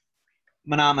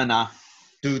Mana mana.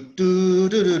 Do do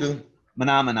do do do.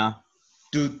 Mana mana.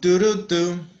 Do do do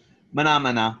do. Mana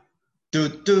mana. Do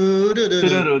do do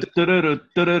do do.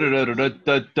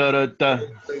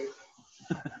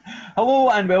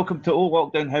 Hello and welcome to Old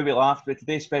Lockdown How We Laughed with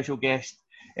today's special guest,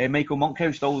 Michael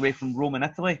Monkhouse, all the way from Rome in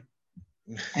Italy.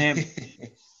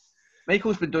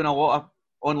 Michael's been doing a lot of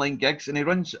online gigs and he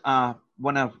runs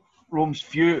one of Rome's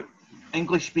few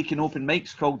English-speaking open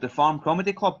mics called the Farm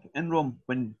Comedy Club in Rome,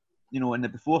 when, you know, in the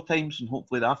before times and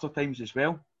hopefully the after times as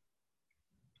well.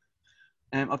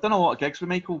 I've done a lot of gigs with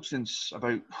Michael since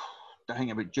about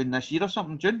June this year or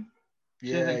something. June?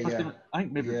 Yeah. I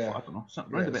think maybe Yeah. before, I don't know,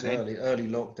 something around about then. Early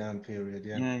lockdown period.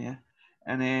 Yeah.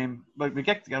 And we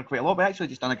gigged together quite a lot. We actually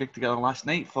just done a gig together last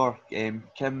night for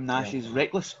Kim Nash's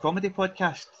Reckless comedy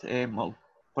podcast, little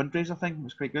fundraiser thing. It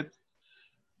was quite good.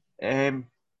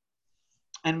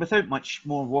 And without much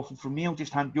more waffle from me, I'll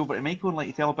just hand you over to Michael and let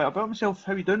you tell a bit about himself.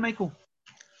 How are you doing, Michael?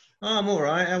 Oh, I'm all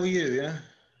right. How are you? Yeah.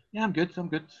 Yeah, I'm good.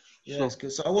 Yeah, it's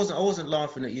good. So I wasn't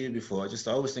laughing at you before.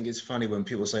 I always think it's funny when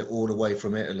people say all the way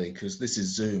from Italy, because this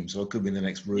is Zoom, so I could be in the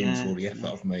next room for all the effort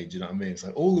I've made. You know what I mean? It's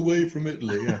like all the way from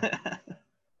Italy. Yeah.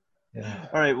 Yeah.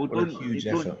 All right. Well, what a huge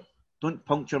effort. Don't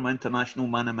puncture my international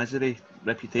man of misery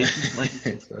reputation. Like,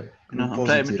 Sorry. You know, I'm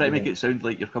trying to make it sound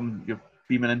like you're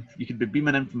beaming in. You could be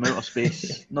beaming in from outer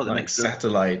space, not the like next room.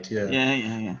 satellite.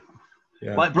 Yeah.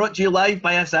 Well, brought to you live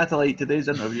by a satellite. Today's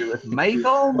interview with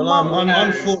Michael. Well,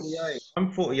 I'm 48.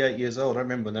 I'm 48 years old. I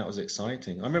remember when that was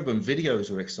exciting. I remember when videos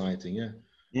were exciting. Yeah.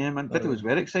 Yeah, man, videos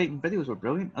were exciting. Videos were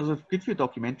brilliant. There's a good few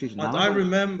documentaries. I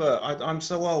remember. I'm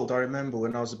so old. I remember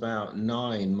when I was about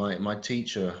 9. My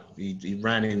teacher he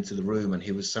ran into the room and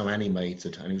he was so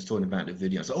animated and he was talking about the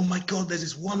video. I said, "Oh my God, there's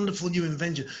this wonderful new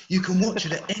invention. You can watch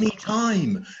it at any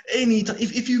time. Anytime.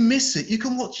 If you miss it, you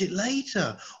can watch it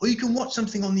later, or you can watch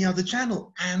something on the other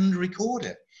channel and record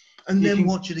it, and then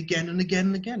watch it again and again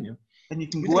and again." Yeah. And you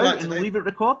can go out and leave it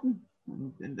recording.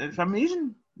 It's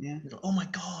amazing. Yeah. Oh my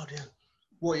God. Yeah.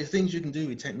 What are things you can do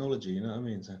with technology? You know what I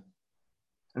mean? So,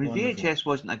 VHS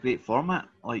wasn't a great format,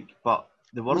 but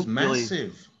the world was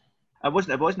massive. It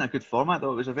wasn't a good format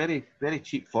though. It was a very, very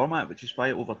cheap format, which is why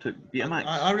it overtook Betamax.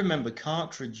 I remember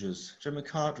cartridges. Do you remember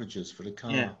cartridges for the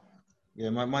car?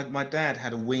 Yeah. My dad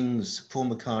had a Wings, Paul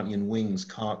McCartney and Wings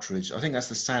cartridge. I think that's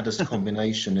the saddest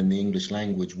combination in the English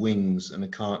language: Wings and a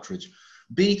cartridge.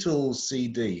 Beatles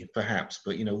CD, perhaps,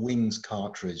 but Wings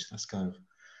cartridge. That's kind of.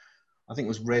 I think it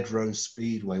was Red Rose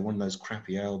Speedway, one of those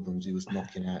crappy albums he was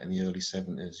knocking out in the early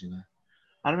 70s,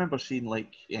 I remember seeing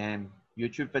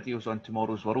YouTube videos on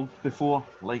Tomorrow's World before,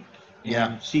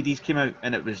 CDs came out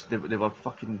and it was they were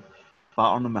fucking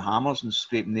battering them with hammers and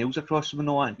scraping nails across them and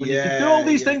all that. When you can do all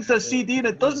these things to a CD and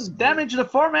it doesn't damage the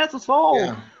format at all.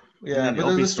 Yeah,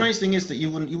 but the strange thing is that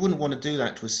you wouldn't want to do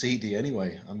that to a CD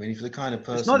anyway. I mean, if you're the kind of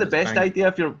person, it's not the best idea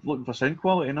if you're looking for sound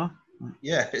quality, no?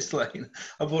 Yeah, it's like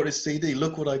I bought this CD.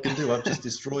 Look what I can do! I've just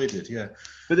destroyed it. Yeah,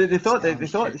 but they thought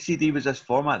the CD was this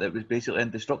format that was basically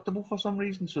indestructible for some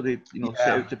reason. So they set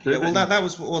out to prove it. Well, that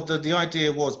was the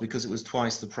idea was because it was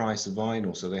twice the price of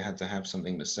vinyl, so they had to have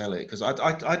something to sell it. Because I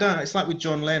don't. It's like with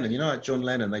John Lennon. Like John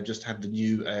Lennon, they just have the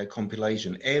new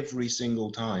compilation every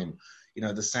single time.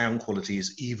 The sound quality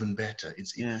is even better.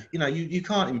 It's you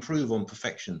can't improve on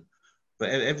perfection. But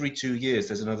every 2 years,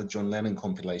 there's another John Lennon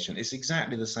compilation. It's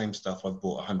exactly the same stuff I've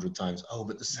bought 100 times. Oh,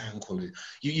 but the sound quality.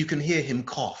 You can hear him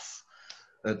cough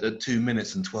at 2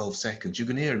 minutes and 12 seconds. You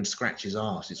can hear him scratch his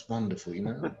arse. It's wonderful,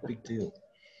 Big deal.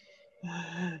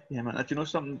 Yeah, man. Do you know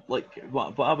something?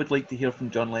 What I would like to hear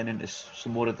from John Lennon is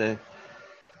some more of the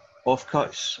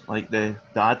offcuts, like the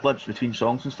ad-libs between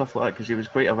songs and stuff like that, because he was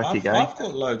quite a witty guy. I've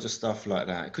got loads of stuff like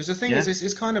that, because the thing is,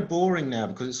 it's kind of boring now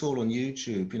because it's all on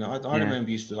YouTube. I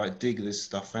remember used to dig this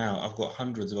stuff out. I've got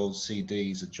hundreds of old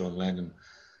CDs of John Lennon,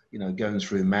 going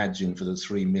through Imagine for the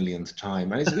 3 millionth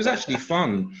time, and it was actually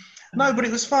fun. No, but it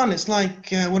was fun. It's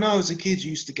like when I was a kid, you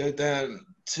used to go down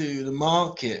to the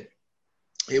market.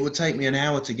 It would take me an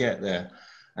hour to get there.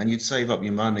 And you'd save up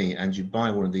your money and you'd buy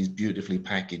one of these beautifully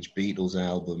packaged Beatles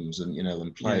albums and,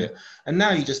 and play it. And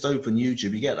now you just open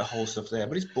YouTube, you get the whole stuff there,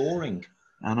 but it's boring.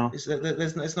 I know.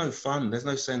 There's no fun. There's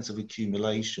no sense of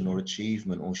accumulation or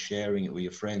achievement or sharing it with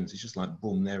your friends. It's just like,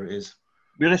 boom, there it is.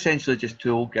 We're essentially just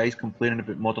two old guys complaining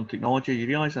about modern technology. You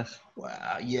realise this?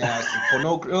 Well, yeah.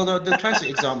 The classic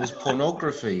example is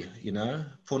pornography.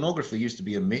 Pornography used to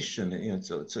be a mission.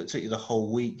 So it took you the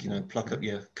whole week. Pluck up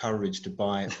your courage to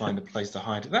buy it, find a place to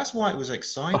hide it. That's why it was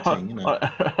exciting.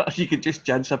 You could just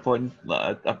chance upon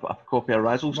a copy of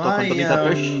Razzle stuff underneath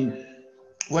a bush.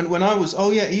 When I was,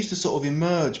 oh yeah, it used to sort of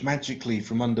emerge magically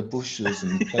from under bushes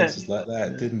and places like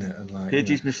that, didn't it? And like,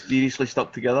 Pages mysteriously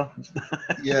stuck together.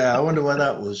 yeah, I wonder why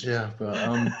that was. Yeah, but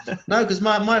no, because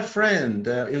my friend,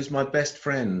 he was my best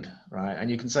friend, right? And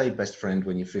you can say best friend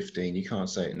when you're 15. You can't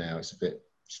say it now. It's a bit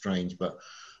strange, but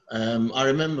I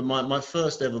remember my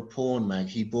first ever porn mag.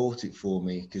 He bought it for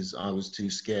me because I was too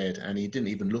scared, and he didn't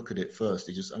even look at it first.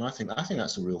 He just, and I think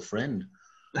that's a real friend.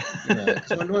 You know,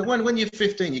 'cause when you're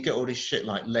 15, you get all this shit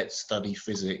like let's study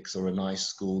physics or a nice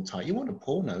school type. You want a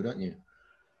porno, don't you?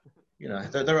 You know,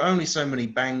 there are only so many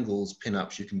Bangles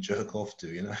pin-ups you can jerk off to,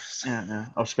 you know. Yeah.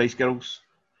 Or Spice Girls.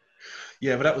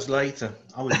 Yeah, but that was later.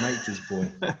 I was Nature's boy.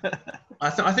 I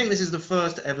think this is the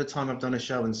first ever time I've done a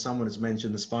show and someone has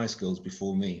mentioned the Spice Girls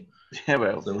before me. Yeah,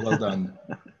 well. So well done.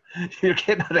 You're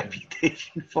getting a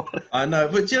reputation for it. I know,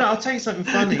 but you know, I'll tell you something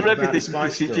funny about the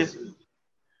Spice Girls.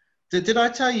 Did I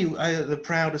tell you the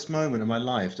proudest moment of my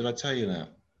life? Did I tell you that?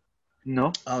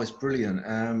 No. Oh, it's brilliant.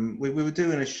 We were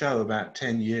doing a show about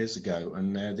 10 years ago,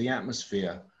 and the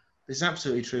atmosphere, it's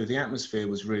absolutely true. The atmosphere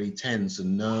was really tense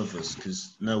and nervous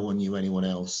because no one knew anyone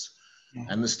else. Yeah.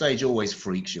 And the stage always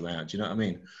freaks you out. Do you know what I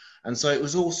mean? And so it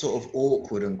was all sort of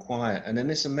awkward and quiet. And then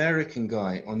this American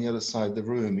guy on the other side of the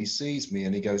room, he sees me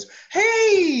and he goes,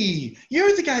 "Hey,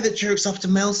 you're the guy that jerks off to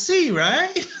Mel C,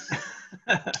 right?"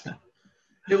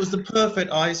 It was the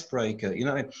perfect icebreaker, you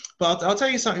know. But I'll tell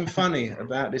you something funny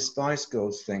about this Spice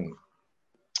Girls thing.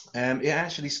 It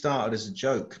actually started as a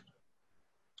joke,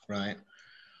 right?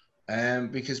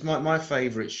 Because my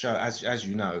favourite show, as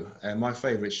you know, my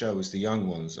favourite show was The Young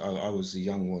Ones. I was The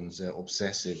Young Ones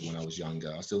obsessive when I was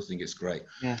younger. I still think it's great.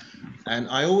 Yeah. And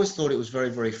I always thought it was very,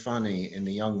 very funny in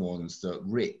The Young Ones that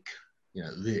Rick,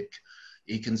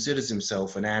 he considers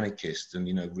himself an anarchist and,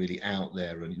 you know, really out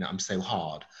there and, you know, I'm so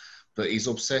hard. But he's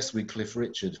obsessed with Cliff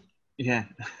Richard. Yeah.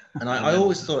 And I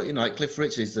always thought, you know, like Cliff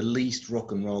Richard is the least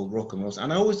rock and roll.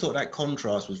 And I always thought that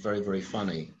contrast was very, very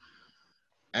funny.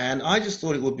 And I just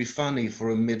thought it would be funny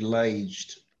for a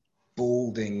middle-aged,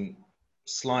 balding,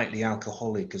 slightly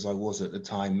alcoholic, as I was at the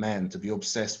time, man, to be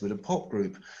obsessed with a pop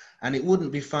group. And it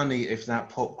wouldn't be funny if that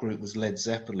pop group was Led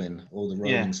Zeppelin or the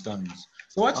Rolling Stones.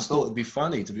 So I just thought it'd be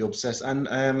funny to be obsessed.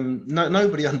 And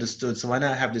nobody understood. So I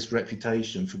now have this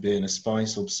reputation for being a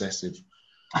Spice obsessive.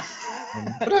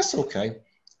 But that's okay.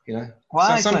 You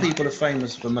know, some people are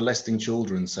famous for molesting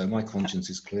children. So my conscience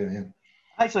is clear. Yeah.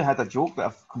 I actually had a joke that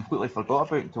I've completely forgot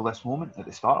about until this moment at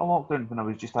the start of lockdown when I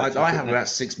was just. I have about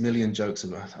 6 million jokes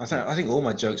about. I think all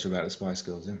my jokes are about the Spice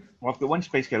Girls. Yeah. Well, I've got one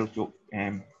Spice Girls joke.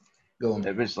 Go on.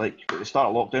 It was like at the start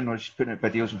of lockdown, I was just putting out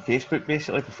videos on Facebook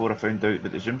basically before I found out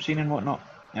about the Zoom scene and whatnot.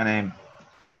 And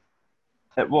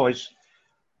it was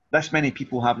this many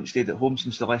people haven't stayed at home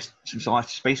since the last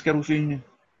Spice Girls reunion.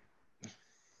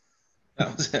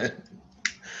 That was it.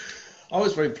 I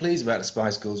was very pleased about the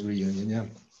Spice Girls reunion. Yeah.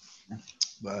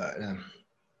 But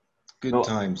good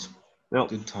times. Well,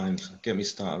 good times. Get me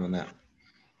started on that.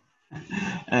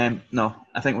 No,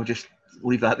 I think we'll just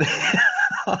leave that there.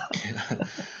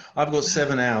 I've got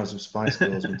 7 hours of Spice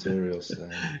Girls material. So.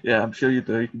 Yeah, I'm sure you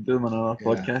do. You can do them on our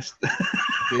podcast.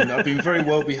 I've been very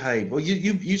well behaved. Well,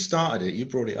 you started it. You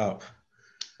brought it up.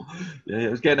 Yeah, it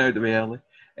was getting out of the way early.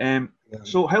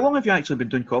 So how long have you actually been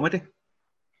doing comedy?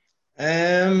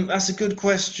 That's a good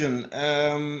question.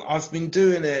 I've been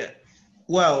doing it.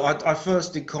 Well, I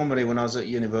first did comedy when I was at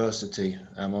university.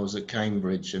 I was at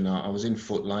Cambridge and I was in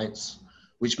Footlights,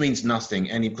 which means nothing.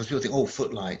 Because people think, oh,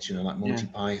 Footlights, you know, like Monty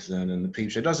Python and the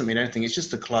Peep Show. It doesn't mean anything. It's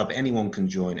just a club. Anyone can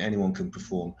join. Anyone can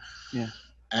perform. Yeah.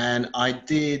 And I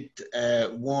did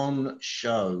one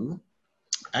show,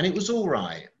 and it was all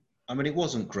right. I mean, it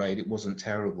wasn't great. It wasn't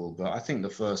terrible. But I think the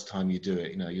first time you do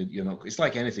it, you know, you're not. It's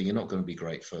like anything. You're not going to be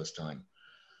great first time.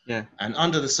 Yeah. And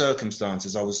under the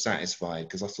circumstances, I was satisfied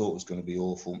because I thought it was going to be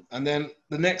awful. And then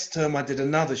the next term I did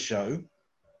another show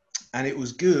and it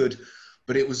was good,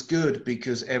 but it was good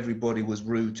because everybody was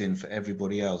rooting for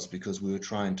everybody else because we were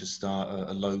trying to start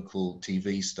a local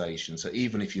TV station. So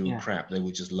even if you were crap, they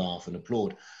would just laugh and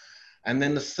applaud. And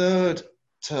then the third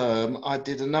term, I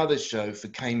did another show for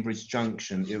Cambridge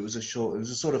Junction. It was a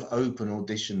sort of open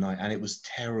audition night and it was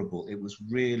terrible. It was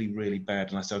really, really bad.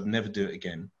 And I said, I'd never do it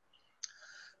again.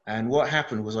 And what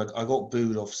happened was I got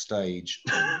booed off stage.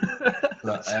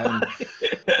 But,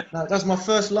 no, that's my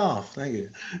first laugh. Thank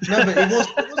you. No, but it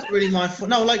wasn't really my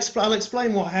fault. No, I'll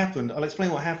explain what happened.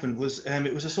 What happened was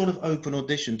it was a sort of open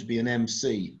audition to be an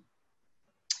MC.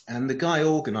 And the guy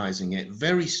organising it,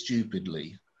 very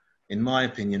stupidly, in my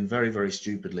opinion, very, very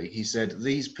stupidly, he said,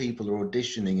 these people are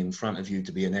auditioning in front of you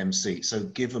to be an MC, so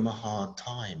give them a hard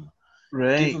time.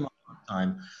 Right. Give them a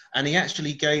time, and he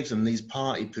actually gave them these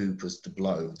party poopers to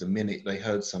blow the minute they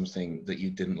heard something that you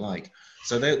didn't like.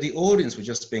 So the audience were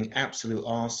just being absolute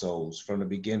arseholes from the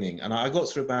beginning, and I got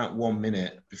through about 1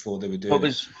 minute before they were doing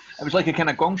it. It was like a kind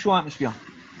of Gong Show atmosphere.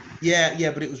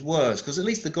 Yeah, but it was worse, because at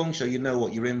least the Gong Show, you know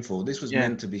what you're in for. This was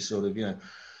meant to be sort of,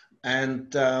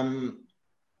 and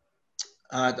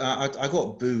I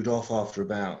got booed off after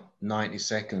about 90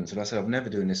 seconds, and I said, I'm never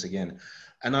doing this again.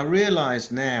 And I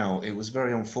realized now it was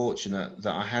very unfortunate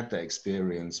that I had that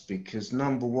experience, because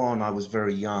number one, I was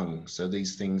very young, so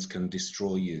these things can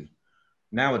destroy you.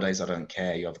 Nowadays, I don't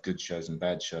care. You have good shows and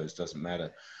bad shows, doesn't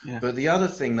matter. Yeah. But the other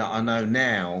thing that I know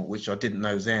now, which I didn't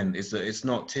know then, is that it's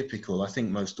not typical. I think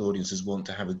most audiences want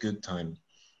to have a good time.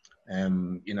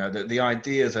 The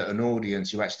idea that an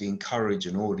audience, you actually encourage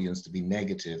an audience to be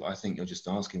negative, I think you're just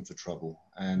asking for trouble.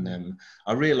 And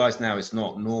I realize now it's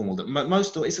not normal that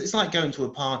it's like going to a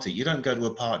party. You don't go to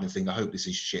a party and think, I hope this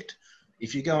is shit.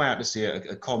 If you go out to see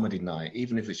a comedy night,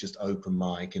 even if it's just open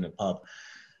mic in a pub,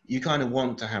 you kind of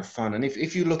want to have fun. And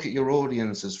if you look at your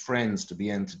audience as friends to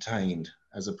be entertained,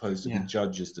 as opposed to be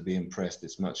judges to be impressed,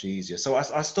 it's much easier. So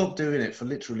I stopped doing it for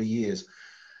literally years.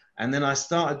 And then I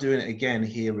started doing it again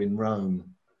here in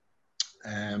Rome,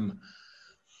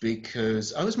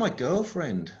 because I was my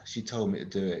girlfriend. She told me to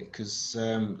do it because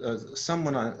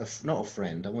someone, not a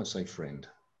friend, I won't say friend,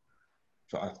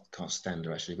 but I can't stand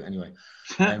her actually. But anyway,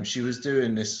 she was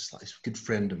doing this, like, a good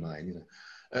friend of mine,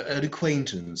 an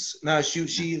acquaintance. Now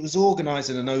she was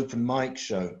organising an open mic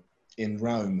show in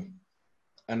Rome.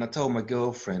 And I told my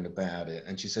girlfriend about it,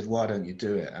 and she said, why don't you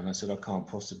do it? And I said, I can't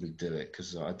possibly do it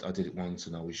because I did it once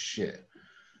and I was shit.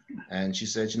 And she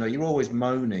said, you're always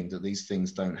moaning that these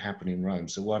things don't happen in Rome,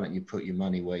 so why don't you put your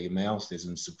money where your mouth is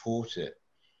and support it?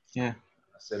 Yeah.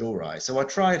 I said, all right. So I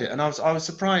tried it, and I was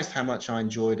surprised how much I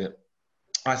enjoyed it.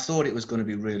 I thought it was going to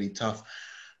be really tough.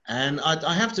 And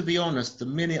I have to be honest, the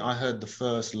minute I heard the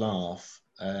first laugh,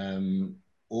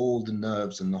 all the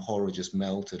nerves and the horror just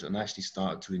melted, and I actually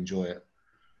started to enjoy it.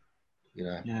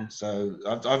 So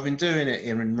I've been doing it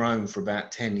here in Rome for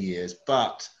about 10 years,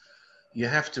 but you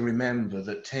have to remember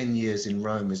that 10 years in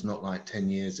Rome is not like 10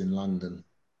 years in London,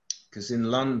 because in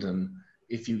London,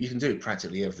 if you can do it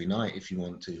practically every night if you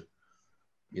want to,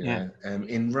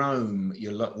 in Rome,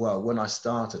 when I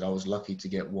started, I was lucky to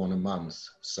get one a month.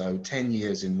 So 10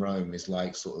 years in Rome is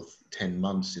like sort of 10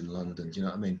 months in London. Do you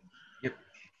know what I mean?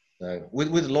 So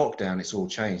with lockdown, it's all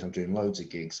changed. I'm doing loads of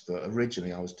gigs, but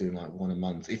originally I was doing like one a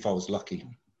month if I was lucky.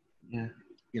 Yeah.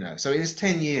 So it's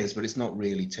 10 years, but it's not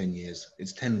really 10 years.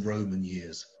 It's 10 Roman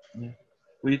years. Yeah.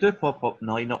 Well, you do pop up in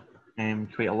the lineup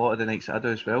quite a lot of the nights that I do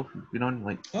as well.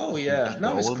 Oh yeah,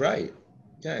 no, it's great.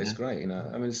 Yeah, it's great.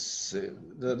 I mean, it's,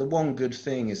 the one good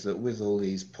thing is that with all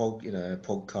these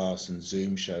podcasts and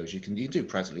Zoom shows, you do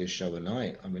practically a show a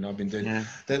night. I mean, I've been doing. Yeah.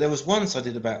 There was once I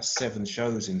did about 7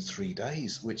 shows in 3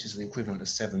 days, which is the equivalent of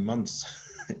 7 months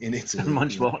in Italy. 7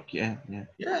 months work, yeah.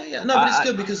 Yeah. No, but it's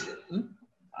good because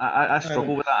I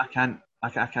struggle with that. I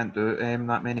can't do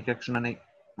that many gigs in a night.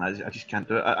 I just can't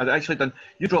do it. I actually done.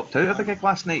 You dropped out of a gig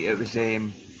last night. It was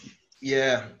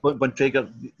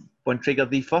Bontrager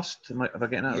the First. Am I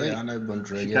getting that right? Yeah, I know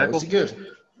Bontrager. Yeah, was he good?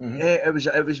 Mm-hmm.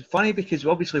 It was funny because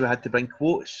obviously we had to bring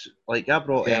quotes. Like I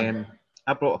brought a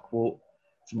quote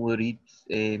from Lou Reed,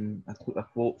 a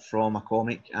quote from a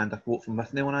comic, and a quote from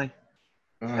Withnail and I.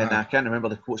 And I can't remember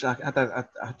the quotes. I had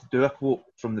to do a quote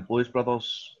from the Blues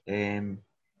Brothers, Henry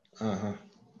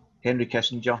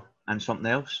Kissinger, and something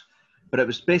else. But it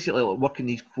was basically like working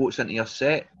these quotes into your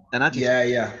set. And I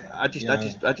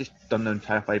just done the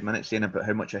entire 5 minutes saying about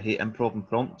how much I hate improv and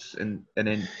prompts, and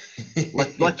then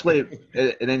literally,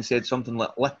 and then said something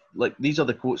like these are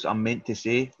the quotes I'm meant to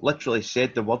say. Literally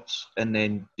said the words, and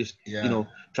then just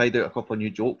tried out a couple of new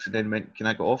jokes, and then went, "Can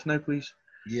I get off now, please?"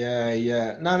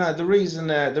 Yeah. No. The reason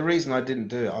I didn't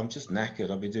do it, I'm just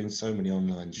knackered. I've been doing so many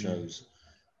online shows,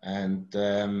 and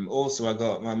also I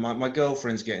got my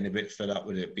girlfriend's getting a bit fed up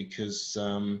with it because.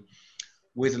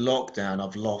 With lockdown,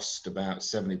 I've lost about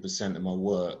 70% of my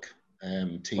work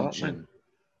teaching.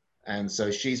 And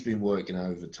so she's been working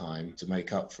overtime to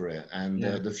make up for it. And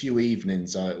the few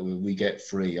evenings we get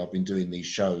free, I've been doing these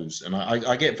shows. And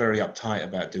I get very uptight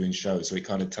about doing shows, so it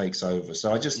kind of takes over.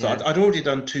 So I just thought, I'd already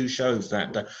done 2 shows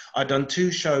that day. I'd done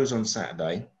 2 shows on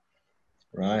Saturday,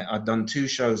 right? I'd done 2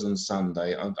 shows on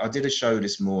Sunday. I did a show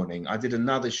this morning. I did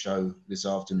another show this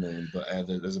afternoon, but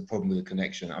there's a problem with the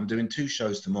connection. I'm doing 2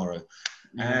 shows tomorrow.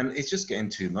 And it's just getting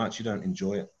too much. You don't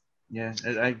enjoy it. Yeah,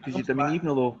 because I mean, even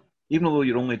though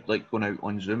you're only like going out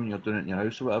on Zoom and you're doing it in your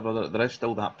house or whatever, there is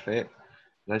still that prep.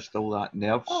 There's still that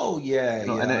nerves. Oh yeah,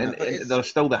 and there's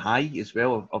still the high as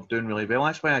well of doing really well.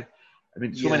 That's why I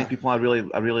mean, so many people I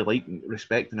really like,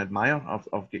 respect, and admire. I've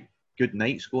got good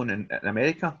nights going in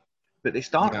America, but they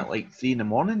start at like 3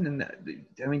 a.m, and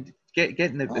I mean,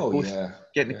 getting the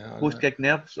post gig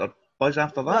nerves or buzz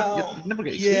after that. You never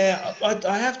get to sleep.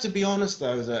 I have to be honest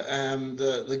though that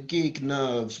the gig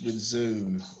nerves with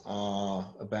Zoom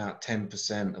are about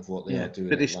 10% of what they are doing.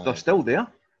 But they're still there.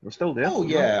 They're still there. Oh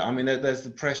yeah, I mean, there's the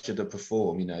pressure to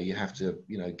perform. You have to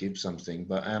give something,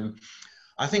 but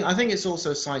I think it's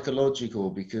also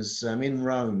psychological because in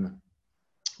Rome,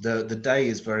 the day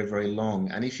is very, very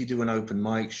long. And if you do an open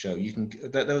mic show,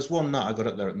 there was one night I got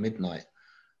up there at midnight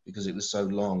because it was so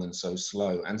long and so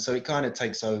slow. And so it kind of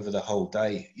takes over the whole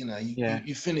day.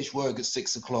 You finish work at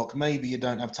 6 o'clock, maybe you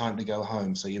don't have time to go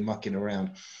home. So you're mucking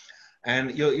around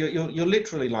and you're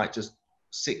literally like just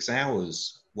 6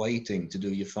 hours waiting to do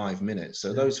your 5 minutes.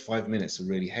 So those 5 minutes are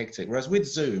really hectic. Whereas with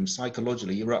Zoom,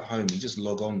 psychologically, you're at home, you just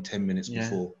log on 10 minutes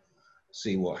before,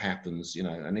 see what happens,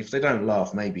 and if they don't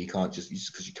laugh, maybe you can't just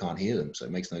because you can't hear them, so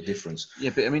it makes no difference. Yeah,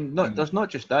 but I mean, there's not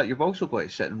just that. You've also got to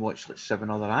sit and watch like 7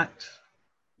 other acts.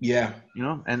 Yeah.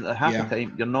 And half the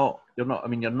time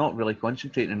you're not really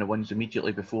concentrating on the ones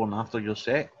immediately before and after your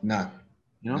set. No.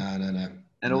 No.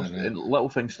 And little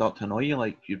things start to annoy you,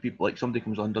 like people, like somebody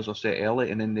comes on, does their set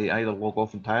early, and then they either log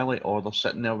off entirely or they're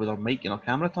sitting there with their mic and their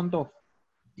camera turned off.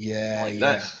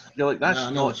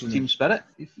 That's not team spirit.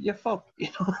 You're fucked.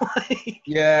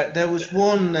 Yeah, there was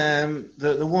one.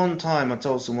 The one time I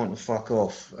told someone to fuck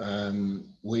off.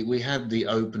 We had the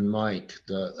open mic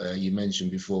that you mentioned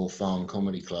before, Farm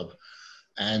Comedy Club,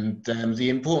 and the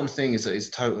important thing is that it's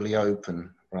totally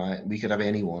open. Right, we could have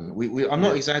anyone. I'm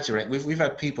not exaggerating. We've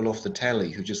had people off the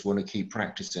telly who just want to keep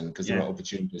practicing because there are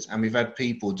opportunities, and we've had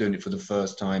people doing it for the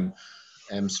first time,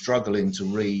 struggling to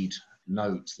read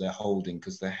notes they're holding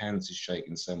because their hands is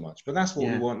shaking so much. But that's what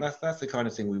we want. That's the kind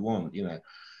of thing we want,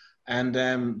 And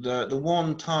the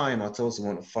one time I told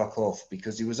someone to fuck off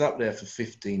because he was up there for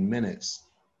 15 minutes,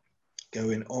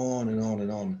 going on and on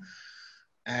and on.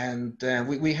 And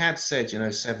we had said,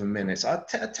 7 minutes,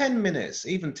 10 minutes,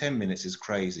 even 10 minutes is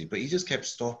crazy, but he just kept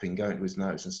stopping, going to his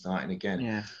notes and starting again.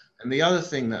 Yeah. And the other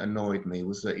thing that annoyed me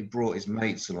was that he brought his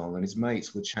mates along and his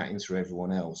mates were chatting through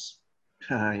everyone else.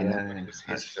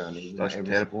 That's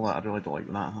terrible. I really don't like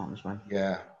when that happens, man.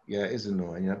 Yeah, it is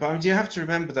annoying. But I mean, you have to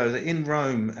remember though that in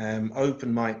Rome,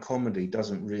 open mic comedy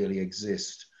doesn't really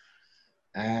exist.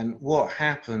 And what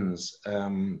happens,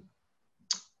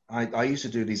 I used to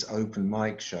do these open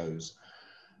mic shows,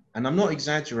 and I'm not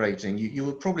exaggerating. You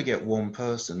would probably get one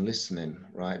person listening,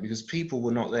 right? Because people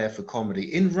were not there for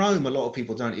comedy. In Rome, a lot of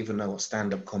people don't even know what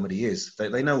stand-up comedy is.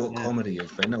 They know what comedy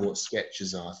is. They know what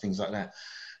sketches are, things like that.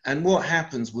 And what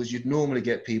happens was you'd normally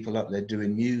get people up there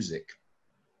doing music.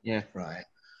 Yeah. Right.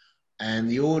 And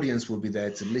the audience would be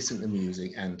there to listen to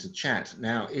music and to chat.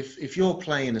 Now, if you're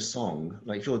playing a song,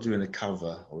 like if you're doing a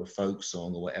cover or a folk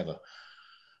song or whatever,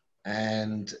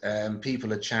 and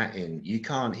people are chatting, you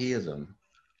can't hear them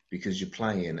because you're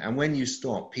playing. And when you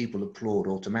stop, people applaud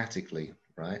automatically,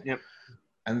 right? Yep.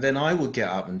 And then I would get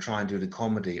up and try and do the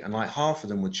comedy, and like half of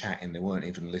them were chatting, they weren't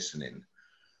even listening.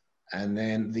 And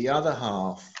then the other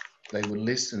half, they were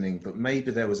listening, but maybe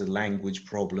there was a language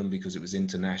problem because it was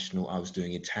international. I was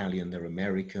doing Italian, they're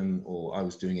American, or I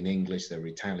was doing in English, they're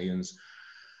Italians.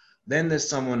 Then there's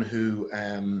someone who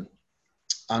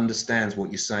understands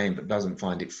what you're saying but doesn't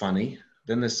find it funny.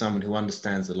 Then there's someone who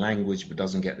understands the language but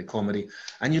doesn't get the comedy.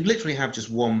 And you'd literally have just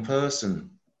one person,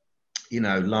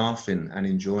 laughing and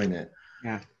enjoying it.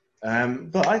 Yeah.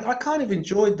 But I kind of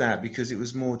enjoyed that because it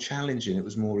was more challenging. It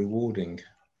was more rewarding.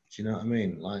 Do you know what I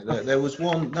mean? Like there was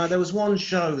one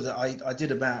show that I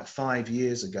did about 5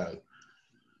 years ago,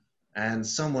 and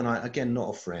someone, again,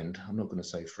 not a friend, I'm not going to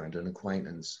say friend, an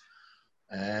acquaintance,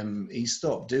 he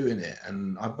stopped doing it,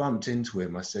 and I bumped into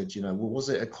him. I said, was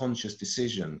it a conscious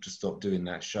decision to stop doing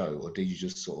that show, or did you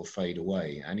just sort of fade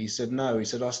away? And he said, no. He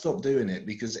said, I stopped doing it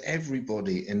because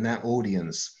everybody in that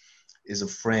audience is a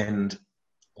friend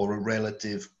or a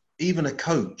relative, even a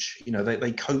coach.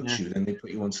 They coach you, then they put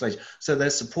you on stage. So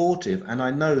they're supportive. And I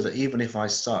know that even if I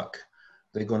suck,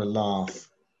 they're going to laugh,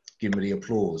 give me the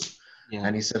applause. Yeah.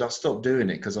 And he said, I stopped doing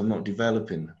it because I'm not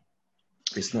developing.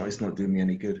 It's not doing me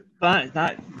any good.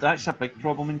 That's a big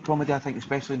problem in comedy, I think,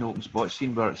 especially in the open spot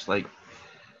scene, where it's like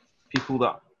people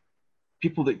that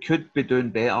could be doing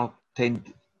better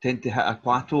tend to hit a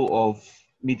plateau of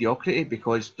mediocrity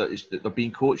because they're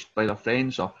being coached by their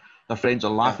friends, or their friends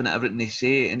are laughing at everything they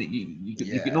say, and you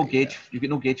get no gauge. You get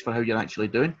no gauge for how you're actually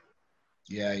doing.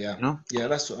 Yeah. Yeah,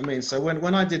 that's what I mean. So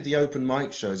when I did the open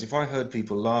mic shows, if I heard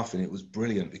people laughing, it was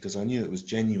brilliant because I knew it was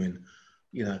genuine.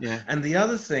 you know. Yeah. And the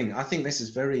other thing, I think this is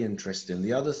very interesting.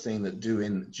 The other thing that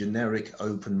doing generic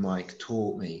open mic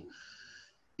taught me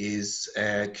is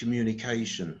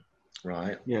communication,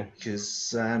 right? Yeah.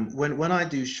 Because when I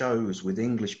do shows with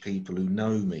English people who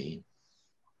know me,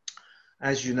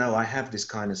 as you know, I have this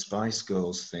kind of Spice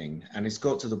Girls thing, and it's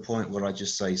got to the point where I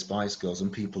just say Spice Girls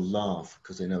and people laugh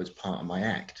because they know it's part of my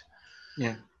act.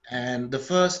 Yeah. And the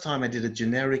first time I did a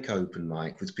generic open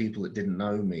mic with people that didn't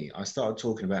know me, I started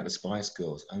talking about the Spice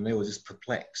Girls, and they were just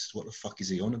perplexed. What the fuck is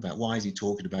he on about? Why is he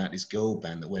talking about this girl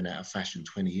band that went out of fashion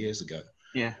 20 years ago?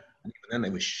 Yeah. And even then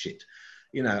they were shit,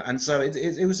 you know. And so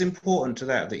it was important to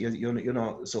that you're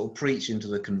not sort of preaching to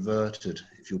the converted,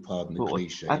 if you'll pardon the Totally.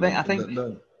 cliche. I You know, think I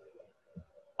think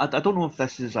I don't know if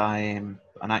this is an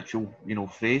actual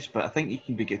phrase, but I think you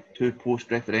can get too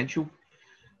post-referential.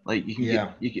 Like you can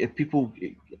yeah. get if people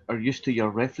are used to your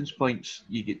reference points,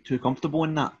 you get too comfortable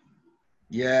in that.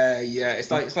 Yeah, yeah.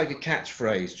 It's like a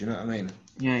catchphrase. Do you know what I mean?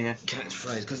 Yeah, yeah.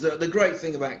 Catchphrase. Because the great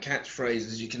thing about catchphrases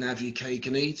is you can have your cake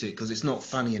and eat it because it's not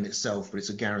funny in itself, but it's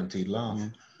a guaranteed laugh. Yeah.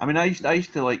 I mean, I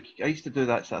used to do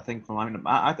that sort of thing for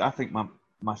my. I think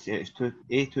my set is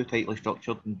too tightly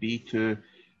structured, and B, too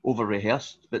over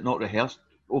rehearsed, but not rehearsed,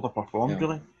 over performed Yeah.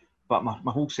 really. But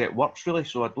my whole set works really,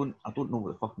 so I don't know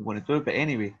what the fuck I'm going to do. But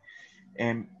anyway,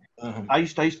 Uh-huh. I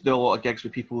used to do a lot of gigs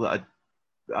with people that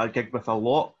I gigged with a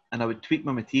lot, and I would tweak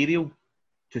my material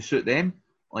to suit them.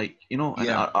 Like,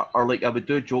 Yeah. or like I would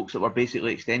do jokes that were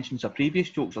basically extensions of previous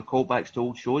jokes or callbacks to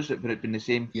old shows that would have been the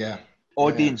same Yeah. Yeah.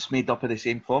 audience made up of the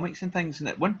same comics and things. And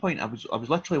at one point, I was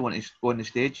literally wanting to go on the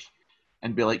stage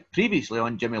and be like, previously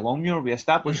on Jimmy Longmuir, we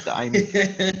established that I'm,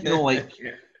 like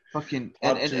Yeah. fucking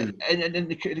Up to and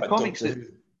the like comics Doctor that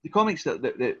Who. the comics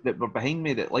that were behind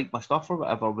me that liked my stuff or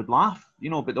whatever would laugh,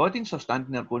 but the audience are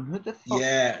standing there going,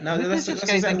 Yeah. No, who does this that's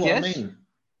guy exactly think he what I is? mean.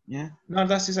 Yeah, No,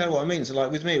 that's exactly what I mean. So,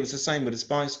 like with me, it was the same with the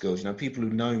Spice Girls. You know, people who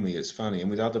know me, it's funny, and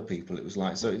with other people, it was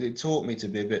like. So it taught me to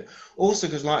be a bit. Also,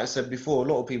 because like I said before, a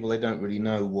lot of people they don't really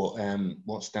know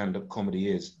what stand-up comedy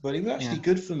is. But it was yeah, actually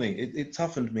good for me. It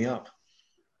toughened me up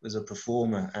as a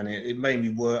performer, and it made me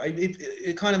work.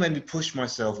 It kind of made me push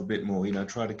myself a bit more. You know,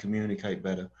 try to communicate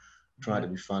better, try yeah, to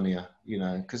be funnier. You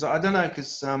know, because I don't know,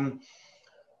 because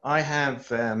I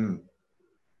have um,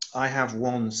 I have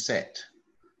one set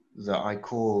that I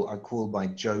call my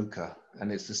Joker, and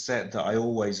it's the set that I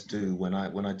always do when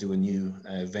I do a new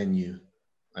venue,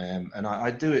 and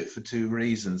I do it for two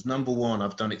reasons. Number one,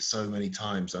 I've done it so many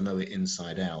times, I know it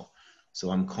inside out,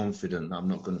 so I'm confident that I'm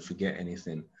not going to forget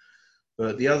anything.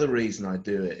 But the other reason I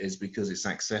do it is because it's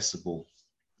accessible.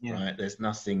 yeah, Right, there's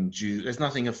nothing there's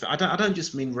nothing. I don't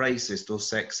just mean racist or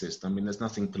sexist. I mean, there's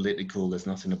nothing political. There's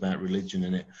nothing about religion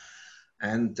in it.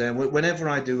 And whenever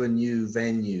I do a new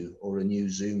venue or a new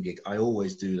Zoom gig, I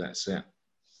always do that set.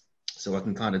 So I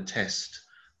can kind of test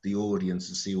the audience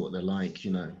and see what they're like,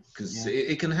 you know, because yeah,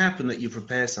 it can happen that you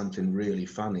prepare something really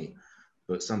funny,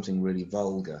 but something really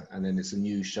vulgar. And then it's a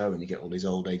new show and you get all these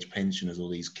old age pensioners, all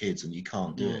these kids, and you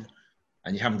can't do yeah. it.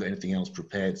 And you haven't got anything else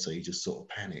prepared. So you just sort of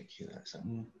panic, you know. So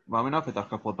Yeah. Well, I mean, I've had a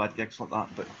couple of bad gigs like that,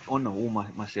 but on the whole, my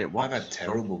set I've works. had So,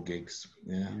 terrible gigs.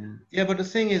 Yeah. yeah, Yeah. But the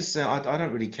thing is, I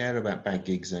don't really care about bad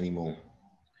gigs anymore.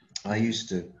 I yeah, used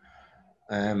to.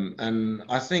 And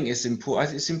I think it's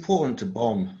important. It's important to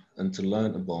bomb and to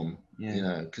learn to bomb. yeah, You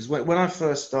know, because when I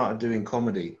first started doing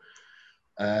comedy,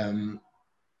 um,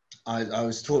 I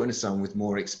was talking to someone with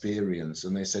more experience,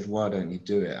 and they said, "Why don't you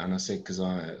do it?" And I said, "Because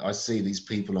I see these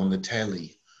people on the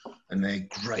telly, and they're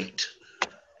great."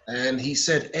 And he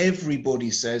said, "Everybody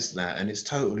says that, and it's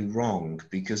totally wrong.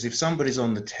 Because if somebody's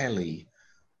on the telly,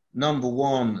 number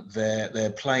one, they're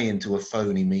playing to a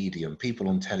phony medium. People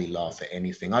on telly laugh at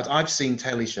anything. I've seen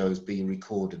telly shows being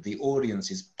recorded. The audience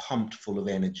is pumped full of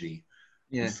energy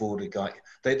yeah, before the guy.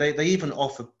 They even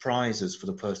offer prizes for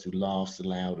the person who laughs the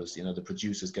loudest. You know, the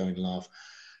producers go and laugh.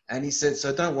 And he said,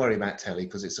 so don't worry about telly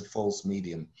because it's a false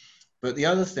medium. But the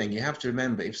other thing you have to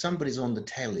remember, if somebody's on the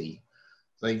telly,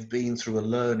 they've been through a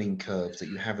learning curve that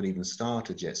you haven't even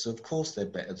started yet. So of course they're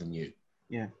better than you.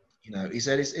 yeah, You know, he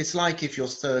said it's like if you're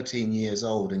 13 years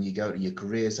old and you go to your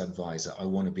careers advisor, I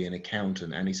want to be an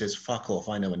accountant. And he says, fuck off.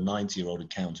 I know a 90-year-old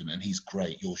accountant and he's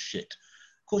great. You're shit.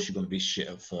 Of course you're going to be shit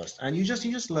at first. And you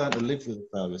just learn to live with the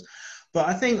failures. But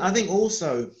I think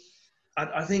also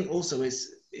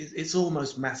it's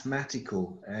almost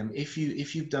mathematical.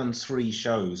 If you've done 3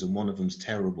 shows and one of them's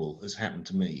terrible, as happened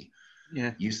to me,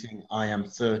 yeah, you think I am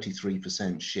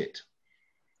 33% shit.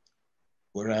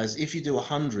 Whereas if you do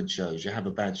 100 shows, you have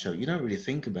a bad show, you don't really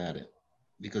think about it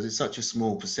because it's such a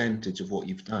small percentage of what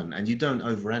you've done, and you don't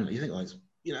overanalyze. You think, like,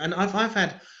 you know, and I've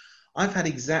had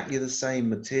exactly the same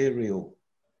material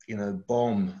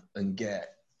bomb and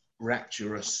get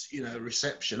rapturous,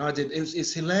 reception.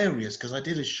 It's hilarious because I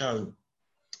did a show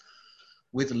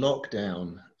with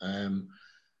lockdown.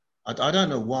 I don't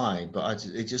know why, but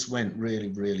it just went really,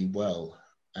 really well.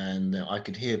 And I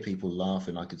could hear people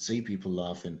laughing. I could see people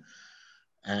laughing.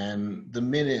 And the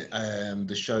minute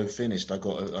the show finished, I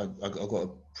got a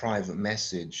private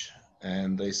message,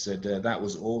 and they said, that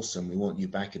was awesome. We want you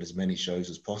back at as many shows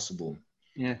as possible.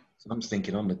 Yeah. So I'm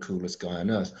thinking I'm the coolest guy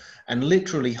on earth. And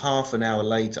literally half an hour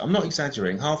later, I'm not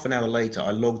exaggerating, half an hour later,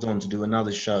 I logged on to do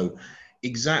another show.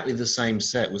 Exactly the same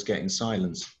set was getting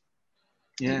silenced.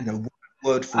 Yeah.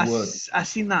 Word for word. I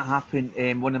seen that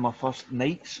happen one of my first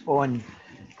nights on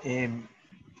in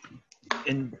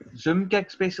Zoom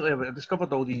gigs. Basically, I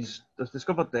discovered I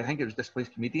think it was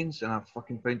Displaced Comedians, and I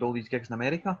fucking found all these gigs in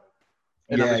America.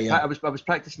 And I was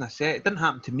practicing a set. It didn't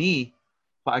happen to me,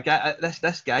 but I got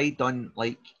this guy done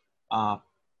like a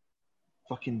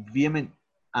fucking vehement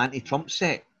anti-Trump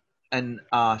set in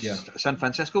a San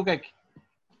Francisco gig,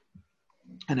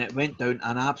 and it went down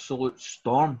an absolute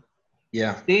storm.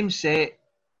 Yeah. Same set,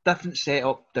 different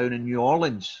setup down in New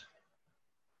Orleans.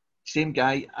 Same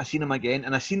guy. I seen him again,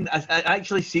 and I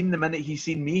actually seen the minute he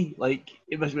seen me. Like,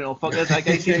 it must be, oh fuck, that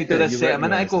guy seen me do this set a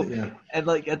minute ago. And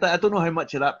like, I don't know how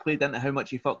much of that played into how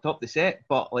much he fucked up the set,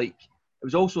 but like, it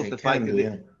was also the fact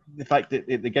that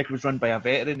the gig was run by a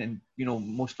veteran, and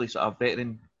mostly sort of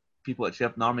veteran people that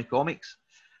served in army comics.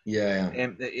 Yeah.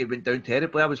 It went down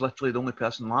terribly. I was literally the only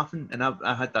person laughing, and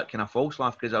I had that kind of false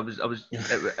laugh because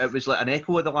it was like an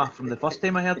echo of the laugh from the first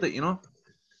time I heard it,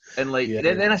 And like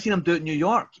then I seen him do it in New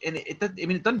York, and it did. I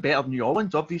mean, it done better than New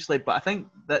Orleans, obviously, but I think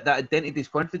that identity's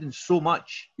confidence so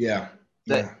much. Yeah.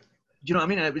 Do you know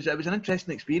what I mean? It was an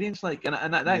interesting experience, like, and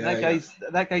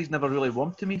that guy's never really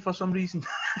warmed to me for some reason.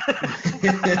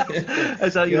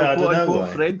 As a quote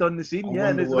unquote friend on the scene,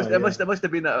 it must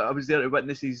have been that I was there to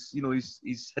witness his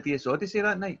hideous odyssey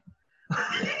that night.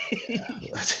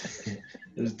 It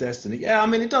was destiny. Yeah, I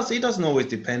mean, it doesn't always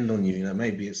depend on you.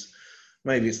 Maybe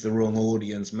it's the wrong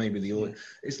audience. Maybe the audience.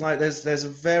 It's like there's a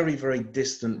very, very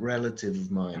distant relative of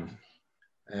mine.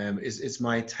 It's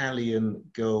my Italian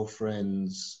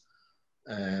girlfriend's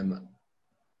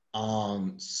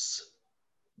aunt's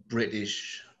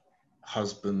British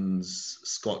husband's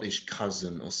Scottish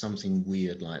cousin or something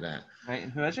weird like that. Right,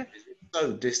 and who is it?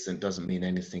 So distant doesn't mean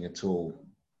anything at all.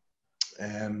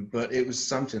 But it was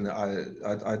something that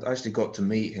I actually got to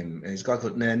meet him. He's a guy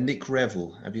called Nick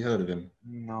Revell. Have you heard of him?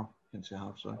 No, can't say I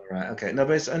have, sorry. Right, okay. No,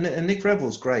 but and Nick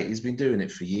Revell's great. He's been doing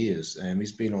it for years.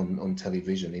 He's been on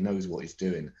television. He knows what he's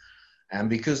doing. And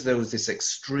because there was this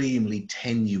extremely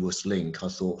tenuous link, I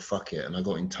thought, fuck it. And I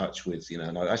got in touch with,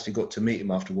 and I actually got to meet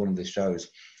him after one of the shows.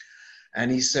 And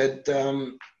he said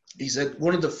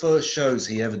one of the first shows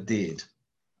he ever did,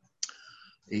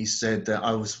 he said that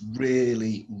I was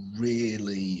really,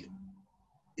 really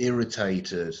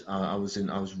irritated. I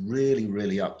was really,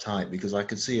 really uptight because I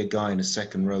could see a guy in the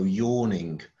second row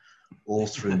yawning all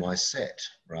through my set,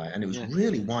 right? And it was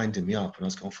really winding me up. And I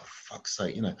was going, for fuck's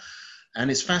sake, And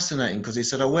it's fascinating because he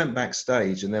said, I went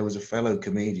backstage and there was a fellow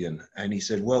comedian and he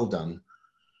said, well done.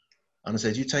 And I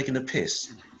said, you taking a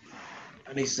piss?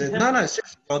 And he said, no, it's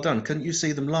just well done. Couldn't you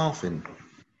see them laughing?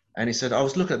 And he said, I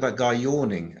was looking at that guy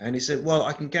yawning. And he said, well,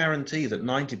 I can guarantee that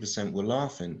 90% were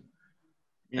laughing.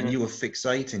 Yeah. And you were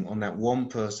fixating on that one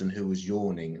person who was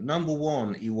yawning. Number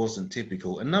one, he wasn't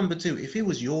typical. And number two, if he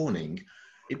was yawning,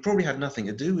 it probably had nothing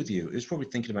to do with you. He was probably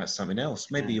thinking about something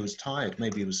else. Maybe he was tired.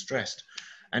 Maybe he was stressed.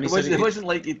 And it wasn't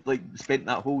like he'd spent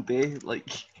that whole day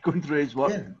going through his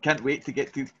work. Yeah. Can't wait to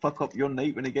get to fuck up your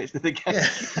night when he gets to the gig.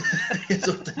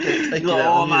 Yeah.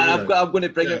 Oh man, I'm going to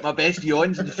bring out my best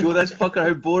yawns and show this fucker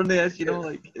how boring he is.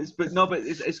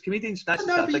 It's comedians. That's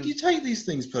but you take these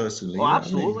things personally. Oh,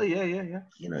 absolutely, I mean?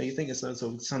 Yeah. You think it's sort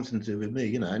of something to do with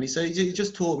me, And he said he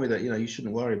just taught me that you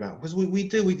shouldn't worry about it. Because we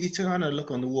kind of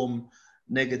look on the warm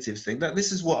negative thing.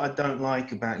 This is what I don't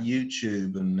like about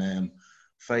YouTube and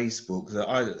Facebook, that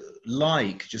I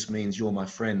just means you're my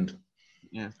friend.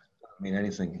 Yeah. I mean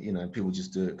anything, people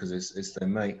just do it because it's their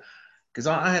mate. Because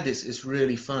I had this, it's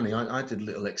really funny. I did a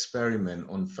little experiment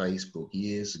on Facebook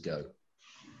years ago.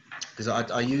 Because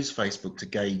I use Facebook to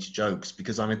gauge jokes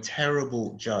because I'm a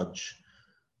terrible judge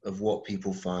of what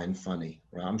people find funny.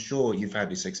 Right? I'm sure you've had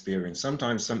this experience.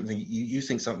 Sometimes something, you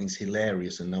think something's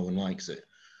hilarious and no one likes it.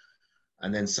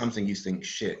 And then something you think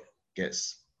shit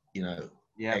gets, Yeah,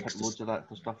 I've had loads of that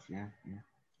stuff, yeah.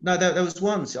 No, there was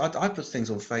once, I put things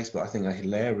on Facebook I think are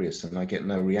hilarious and I get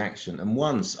no reaction. And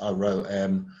once I wrote,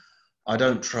 I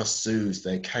don't trust zoos,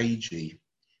 they're cagey,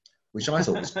 which I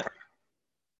thought was crap.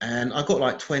 And I got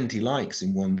like 20 likes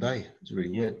in one day. It's really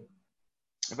weird.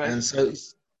 But And so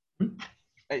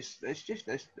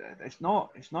it's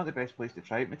not the best place to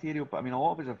try out material. But I mean, a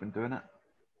lot of us have been doing it.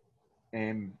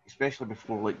 Especially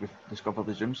before, like, we've discovered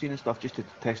the Zoom scene and stuff, just to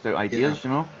test out ideas, you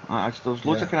know. There's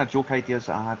loads of kind of joke ideas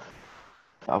that I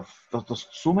had. There's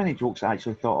so many jokes I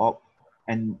actually thought up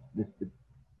in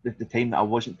the time that I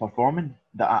wasn't performing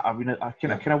that I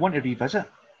kind of want to revisit.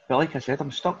 But like I said,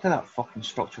 I'm stuck to that fucking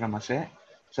structure in my set.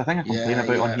 So I think I complain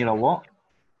about on here a lot.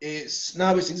 It's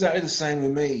exactly the same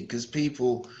with me, because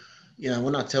people, you know,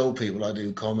 when I tell people I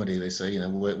do comedy, they say, you know,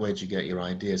 where'd you get your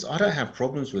ideas? I don't have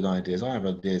problems with ideas. I have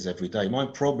ideas every day. My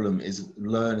problem is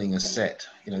learning a set,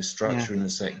 you know, structuring a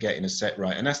set, getting a set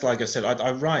right. And that's, like I said,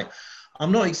 I write.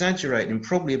 I'm not exaggerating.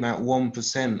 Probably about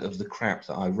 1% of the crap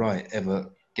that I write ever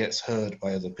gets heard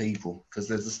by other people, because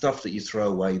there's the stuff that you throw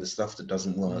away, the stuff that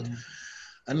doesn't work.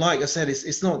 And like I said,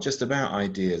 it's not just about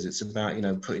ideas. It's about, you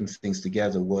know, putting things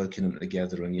together, working them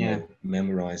together, and, you know,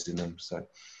 memorizing them. So,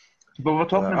 but we're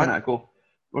talking a minute ago.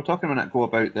 We're talking a minute ago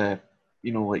about the,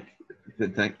 you know, like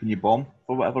when you bomb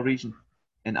for whatever reason.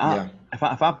 And if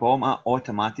I bomb, I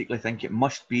automatically think it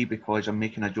must be because I'm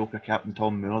making a joke of Captain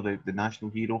Tom Moore, the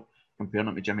national hero, comparing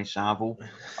him to Jimmy Savile,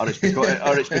 or it's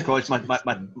because my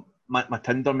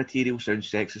Tinder material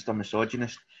sounds sexist or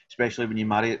misogynist, especially when you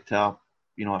marry it to a,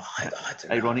 you know,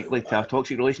 ironically, to a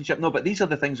toxic relationship. No, but these are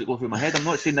the things that go through my head. I'm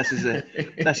not saying this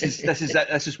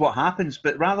is what happens,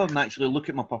 but rather than actually look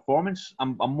at my performance,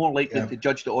 I'm more likely to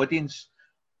judge the audience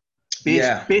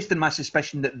based on my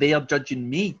suspicion that they are judging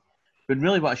me. When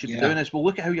really what I should be doing is, well,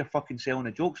 look at how you're fucking selling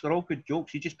the jokes. They're all good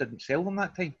jokes. You just didn't sell them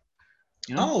that time.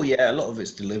 You know? Oh yeah, a lot of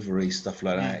it's delivery, stuff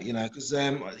like that. You know, because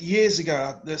years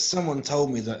ago, someone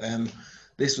told me that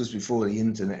this was before the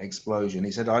internet explosion.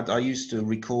 He said, I used to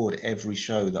record every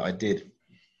show that I did,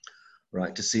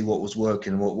 right, to see what was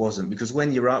working and what wasn't. Because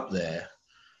when you're up there,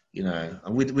 you know,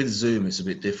 and with Zoom, it's a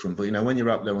bit different. But, you know, when you're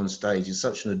up there on stage, it's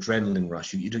such an adrenaline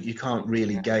rush. You can't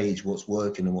really gauge what's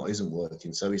working and what isn't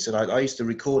working. So he said, I used to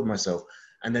record myself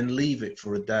and then leave it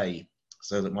for a day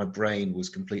so that my brain was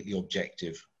completely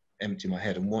objective, empty my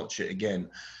head, and watch it again.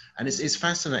 And it's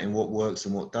fascinating what works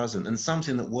and what doesn't. And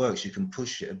something that works, you can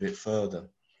push it a bit further.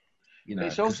 You know,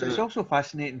 it's also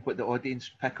fascinating what the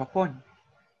audience pick up on.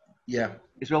 Yeah.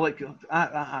 As well, like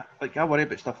I worry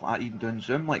about stuff like that, even doing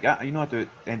Zoom. Like I do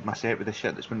end my set with the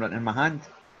shit that's been written in my hand.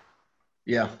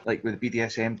 Yeah. Like with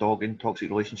BDSM, dogging, toxic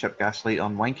relationship, gaslighting,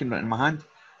 and wanking written in my hand.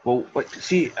 Well, but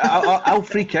see, I'll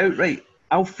freak out, right?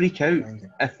 I'll freak out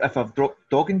if I've dropped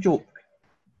dogging joke,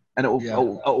 and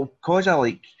it'll cause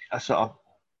a sort of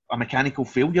a mechanical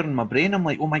failure in my brain. I'm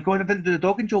like, oh my god, I didn't do the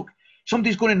dogging joke.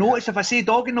 Somebody's going to notice if I say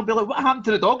dogging, they'll be like, what happened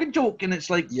to the dogging joke? And it's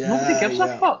like, nobody gives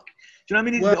a fuck. Do you know what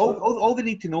I mean? Well, all they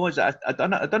need to know is that I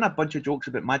done a bunch of jokes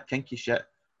about mad kinky shit,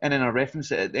 and then I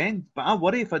reference it at the end. But I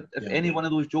worry if any one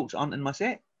of those jokes aren't in my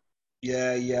set.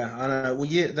 Yeah, I know. Well,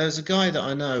 there's a guy that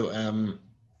I know.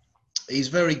 He's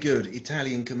very good,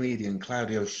 Italian comedian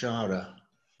Claudio Sciarra,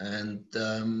 and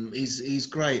he's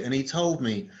great. And he told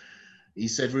me, he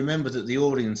said, remember that the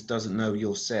audience doesn't know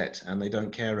your set and they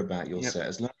don't care about your set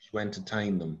as long as you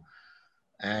entertain them.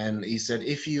 And he said,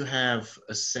 if you have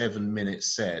a 7-minute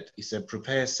set, he said,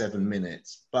 prepare 7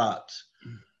 minutes, but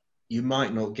you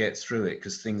might not get through it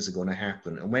because things are going to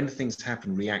happen. And when things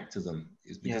happen, react to them.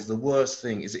 Is because the worst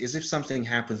thing is if something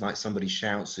happens, like somebody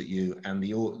shouts at you and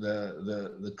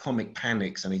the comic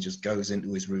panics and he just goes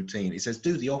into his routine. He says,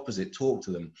 do the opposite, talk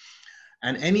to them.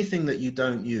 And anything that you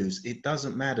don't use, it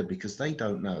doesn't matter because they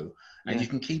don't know. And you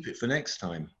can keep it for next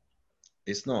time.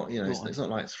 It's not, you know, it's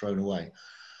not like thrown away.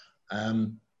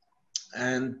 You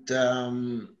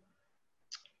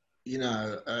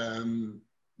know,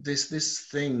 this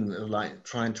thing of like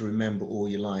trying to remember all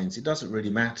your lines, it doesn't really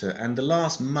matter. And the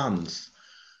last month,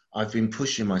 I've been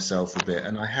pushing myself a bit,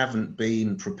 and I haven't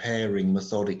been preparing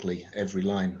methodically every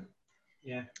line.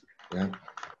 Yeah.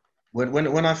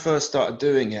 When I first started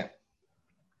doing it,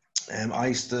 I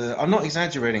used to. I'm not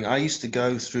exaggerating. I used to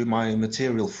go through my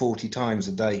material 40 times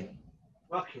a day.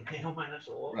 Fucking hell, man, that's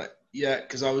a lot. Right. Yeah,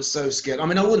 because I was so scared. I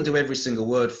mean, I wouldn't do every single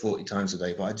word 40 times a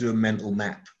day, but I do a mental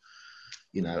map.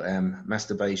 You know,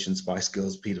 masturbation, Spice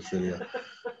Girls, paedophilia,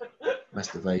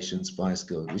 masturbation, Spice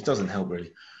Girls, which doesn't help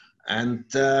really. And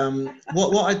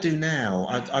what I do now,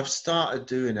 I've started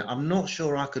doing it. I'm not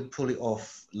sure I could pull it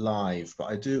off live, but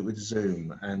I do it with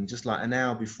Zoom. And just like an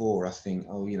hour before, I think,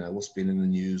 oh, you know, what's been in the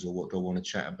news or what do I want to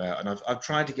chat about? And I've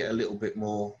tried to get a little bit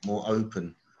more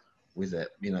open with it,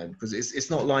 you know, because it's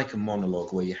not like a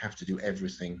monologue where you have to do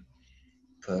everything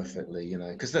perfectly, you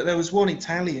know. Because there was one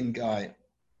Italian guy,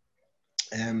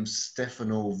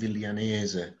 Stefano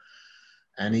Villanese,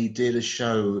 and he did a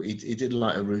show, he did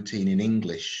like a routine in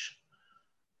English,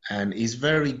 And he's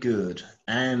very good.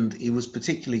 And he was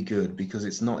particularly good because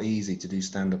it's not easy to do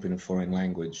stand-up in a foreign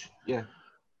language. Yeah.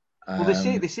 Well,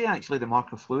 they say actually the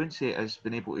mark of fluency is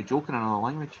being able to joke in another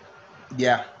language.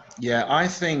 Yeah, yeah. I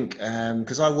think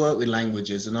because I work with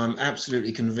languages, and I'm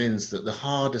absolutely convinced that the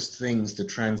hardest things to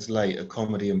translate are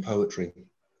comedy and poetry.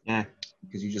 Yeah.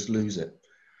 Because you just lose it.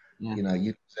 Yeah. You know,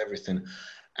 you lose everything.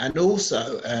 And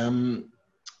also,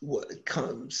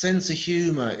 sense of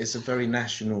humor is a very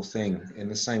national thing in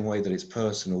the same way that it's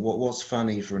personal. What's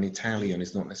funny for an Italian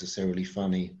is not necessarily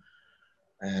funny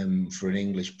for an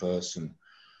English person.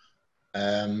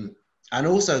 And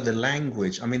also the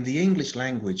language. I mean, the English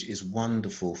language is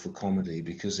wonderful for comedy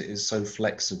because it is so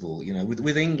flexible. You know,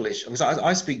 with English, because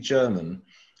I speak German.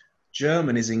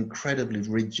 German is incredibly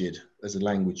rigid as a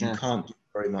language. You can't do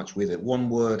very much with it. One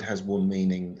word has one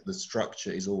meaning. The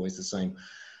structure is always the same.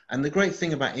 And the great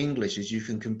thing about English is you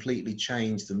can completely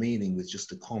change the meaning with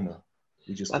just a comma.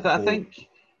 With just I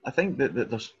think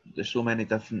that there's so many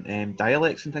different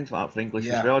dialects and things like that for English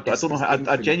as well. I don't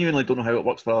know. I genuinely don't know how it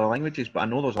works for other languages, but I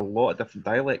know there's a lot of different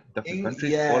different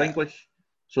countries for English.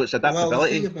 So its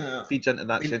adaptability feeds into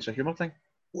that sense of humour thing.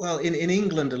 Well, in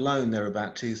England alone, there are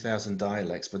about 2,000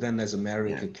 dialects, but then there's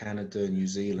America, Canada, New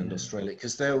Zealand, Australia.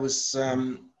 Because there was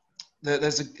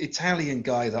there's an Italian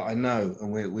guy that I know,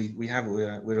 and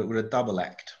we're a double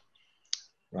act,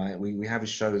 right? We have a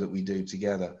show that we do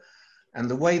together, and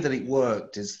the way that it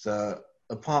worked is that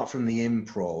apart from the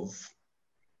improv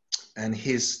and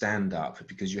his stand up,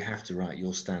 because you have to write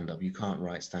your stand up, you can't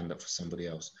write stand up for somebody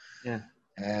else. Yeah.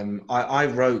 I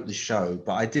wrote the show,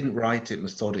 but I didn't write it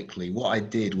methodically. What I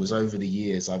did was over the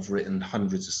years, I've written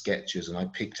hundreds of sketches and I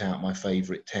picked out my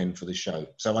favorite 10 for the show.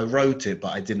 So I wrote it,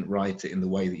 but I didn't write it in the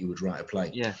way that you would write a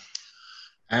play. Yeah.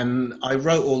 And I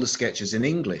wrote all the sketches in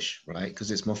English, right?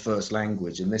 Because it's my first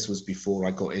language. And this was before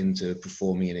I got into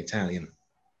performing in Italian.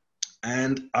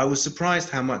 And I was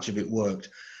surprised how much of it worked.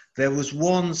 There was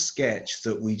one sketch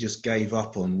that we just gave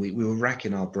up on. We were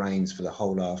racking our brains for the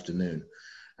whole afternoon.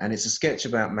 And it's a sketch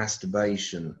about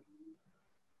masturbation.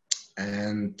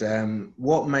 And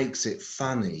what makes it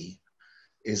funny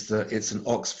is that it's an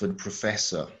Oxford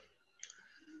professor.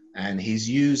 And he's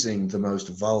using the most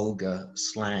vulgar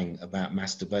slang about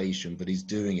masturbation, but he's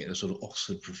doing it in a sort of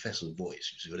Oxford professor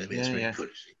voice. You see what I mean? It's very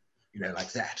pretty, you know,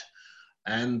 like that.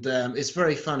 And it's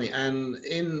very funny. And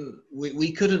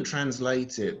we couldn't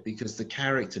translate it because the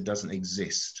character doesn't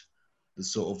exist. The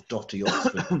sort of dotty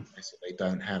Oxford professor, they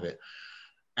don't have it.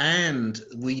 And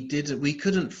we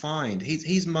couldn't find,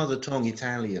 he's mother tongue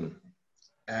Italian,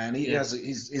 and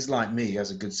he's like me, he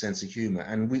has a good sense of humor,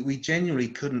 and we genuinely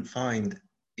couldn't find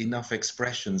enough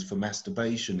expressions for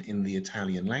masturbation in the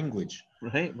Italian language.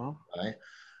 Right, well. Right.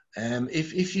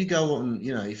 If you go on,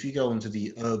 if you go onto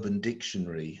the Urban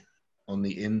Dictionary on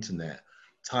the internet,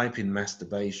 type in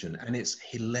masturbation, and it's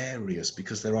hilarious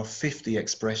because there are 50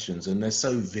 expressions and they're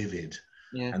so vivid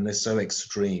and they're so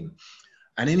extreme.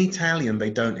 And in Italian, they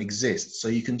don't exist. So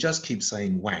you can just keep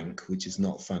saying wank, which is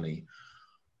not funny.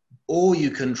 Or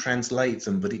you can translate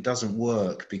them, but it doesn't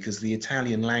work because the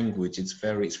Italian language, it's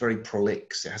very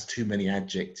prolix. It has too many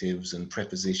adjectives and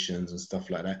prepositions and stuff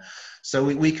like that. So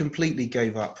we completely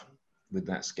gave up with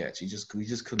that sketch. We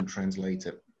just couldn't translate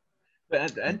it.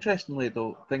 But interestingly,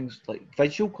 though, things like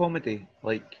visual comedy,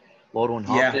 like Laurel and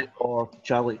Hardy or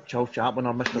Charles Chaplin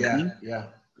or Mr. Bean,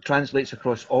 translates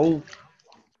across all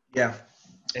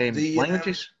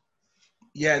languages.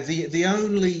 The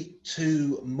only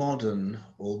two modern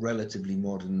or relatively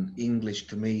modern English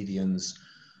comedians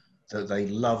that they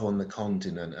love on the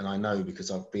continent, and I know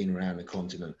because I've been around the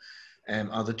continent,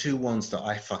 are the two ones that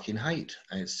I fucking hate.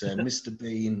 It's Mr.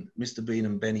 Bean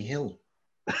and Benny Hill.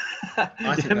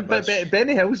 I think but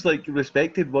Benny Hill's like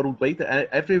respected worldwide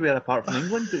everywhere apart from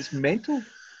England. It's mental.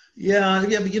 Yeah,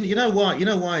 but you know why? You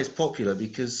know why it's popular?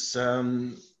 Because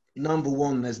number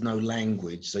one, there's no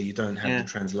language, so you don't have the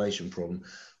translation problem.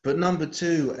 But number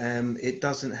two, it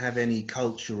doesn't have any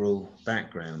cultural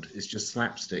background. It's just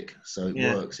slapstick, so it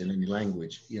works in any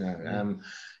language.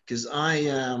 Because I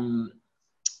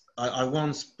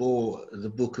once bought the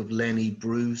book of Lenny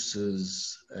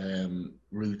Bruce's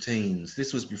routines.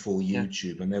 This was before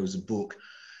YouTube, and there was a book,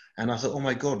 and I thought, oh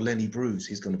my God, Lenny Bruce,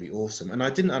 he's going to be awesome. And I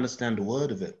didn't understand a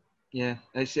word of it. Yeah,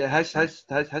 his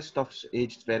stuff's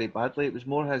aged very badly. It was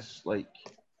more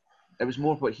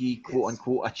what he quote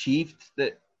unquote achieved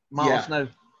that matters now.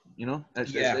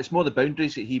 It's more the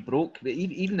boundaries that he broke.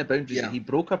 Even the boundaries that he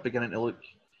broke are beginning to look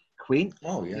quaint.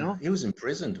 Oh yeah, he was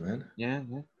imprisoned, man. Yeah.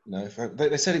 No,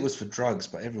 they said it was for drugs,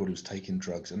 but everybody was taking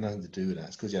drugs, and nothing to do with that.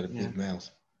 It's because he had a big mouth.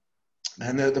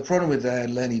 And the problem with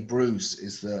Lenny Bruce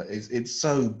is that it's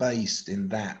so based in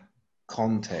that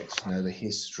context, you know, the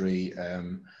history,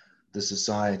 the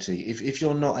society. If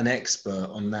you're not an expert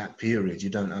on that period, you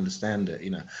don't understand it. You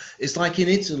know, it's like in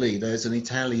Italy. There's an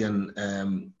Italian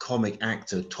comic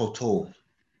actor, Totò.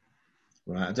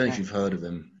 Right, I don't know if you've heard of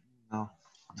him. No.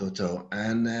 Totò,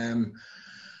 and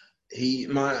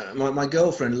my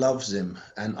girlfriend loves him,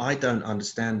 and I don't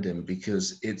understand him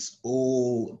because it's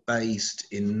all based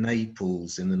in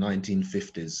Naples in the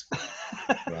 1950s,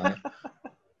 right?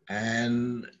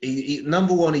 And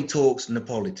number one, he talks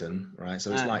Neapolitan, right?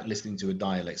 So it's like listening to a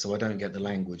dialect, so I don't get the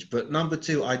language. But number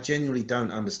two, I genuinely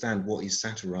don't understand what he's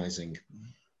satirizing.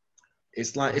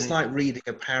 It's like reading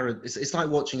a parody. It's like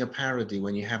watching a parody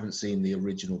when you haven't seen the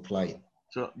original play.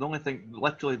 So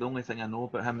literally the only thing I know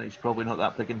about him is he's probably not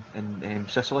that big in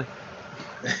Sicily.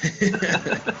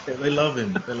 They love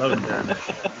him. They love him.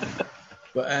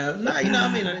 But no, you know,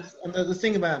 I mean, and the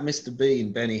thing about Mr. B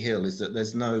and Benny Hill is that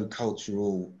there's no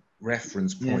cultural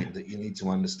reference point that you need to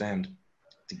understand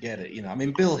to get it. You know, I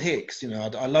mean, Bill Hicks. You know,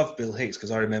 I love Bill Hicks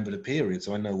because I remember the period,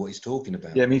 so I know what he's talking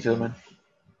about. Yeah, me too, man.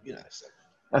 You know, so.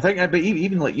 I think, but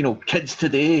even like, you know, kids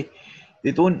today,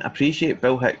 they don't appreciate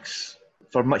Bill Hicks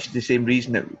for much the same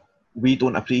reason that we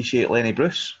don't appreciate Lenny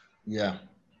Bruce. Yeah.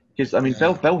 Because I mean,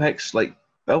 Bill Hicks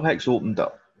opened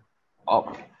up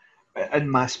in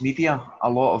mass media a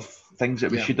lot of things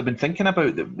that we should have been thinking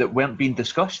about that weren't being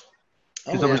discussed.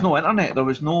 Because there was no internet, there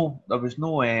was nobody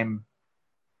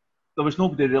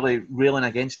really railing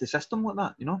against the system like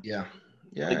that, you know. Yeah.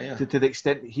 To the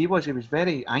extent he was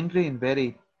very angry and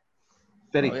very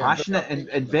passionate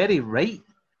and very right,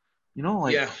 you know,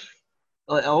 like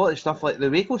a lot of stuff like the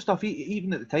Waco stuff.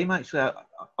 Even at the time, actually,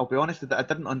 I'll be honest, that I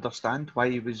didn't understand why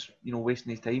he was, you know,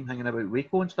 wasting his time hanging about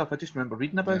Waco and stuff. I just remember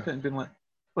reading about it and being like,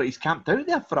 "But he's camped out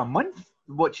there for a month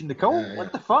watching the call.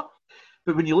 What the fuck?"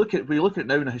 But when you look at it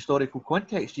now in a historical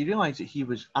context, you realise that he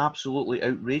was absolutely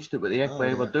outraged at what the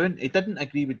FBI were doing. He didn't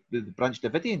agree with the Branch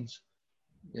Davidians,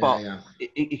 but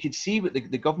he could see what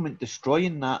the government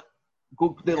destroying that.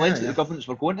 The lengths that the governments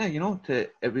were going to, you know,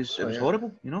 it was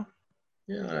horrible, you know.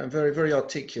 Yeah, very, very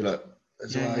articulate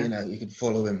as well. You know, you could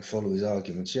follow his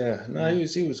arguments. Yeah, no,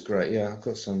 he was great. Yeah, I've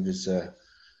got some of his.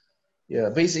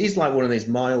 But he's like one of these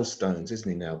milestones, isn't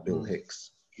he now, Bill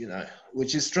Hicks? You know,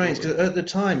 which is strange because at the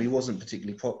time he wasn't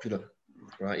particularly popular,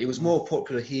 right? He was more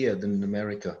popular here than in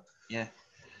America. Yeah.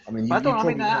 I mean,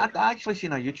 I actually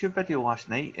seen a YouTube video last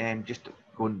night, just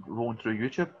rolling through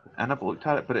YouTube, and I've looked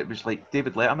at it, but it was like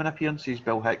David Letterman appearances,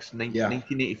 Bill Hicks,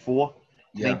 1984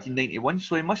 to 1991.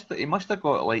 So he must have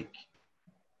got like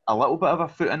a little bit of a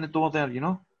foot in the door there, you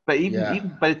know. But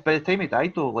even by the time he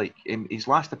died, though, like his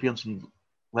last appearance in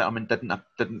Letterman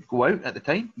didn't go out at the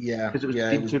time. Yeah, because it was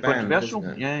deemed too banned, controversial.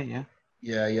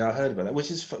 Yeah, I heard about that,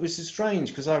 which is strange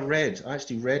because I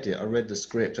actually read it. I read the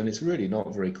script, and it's really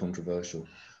not very controversial.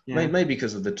 Yeah. Maybe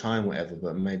because of the time, whatever,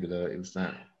 but maybe it was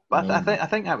that. But I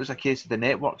think that was a case of the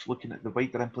networks looking at the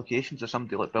wider implications of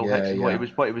somebody like Bill Hicks and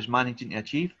what he was managing to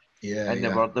achieve. Yeah, and they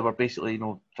were basically, you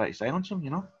know, trying to silence him, you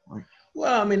know. Like,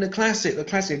 well, I mean, the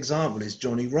classic example is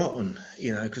Johnny Rotten,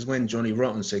 you know, because when Johnny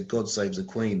Rotten said "God Save the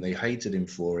Queen," they hated him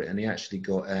for it, and he actually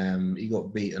got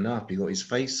beaten up. He got his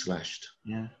face slashed.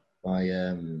 Yeah. By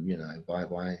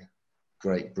by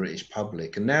great British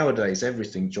public, and nowadays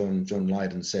everything John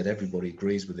Lydon said, everybody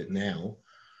agrees with it now.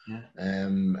 Yeah.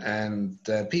 And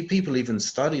people even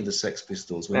study the Sex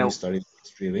Pistols when they study the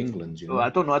history of England. You know? I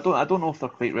don't know if they're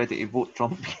quite ready to vote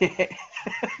Trump yet.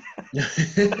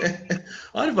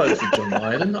 I'd vote for John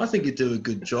Lydon. I think he'd do a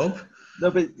good job.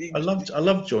 No, but I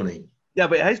love Johnny. Yeah,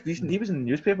 but he was in the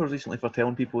newspapers recently for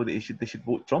telling people that they should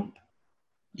vote Trump.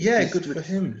 Yeah, good for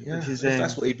him. Yeah, if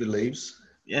that's what he believes.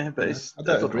 Yeah, but I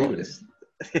don't agree with it.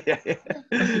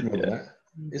 Nothing wrong with that.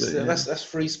 That's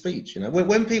free speech, you know.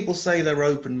 When people say they're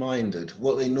open-minded,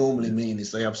 what they normally mean is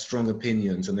they have strong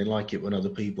opinions and they like it when other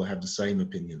people have the same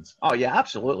opinions. Oh yeah,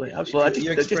 absolutely.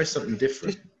 You express something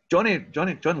different. John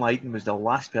Lydon was the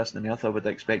last person on earth I would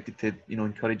have expected to, you know,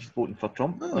 encourage voting for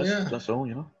Trump. That's all,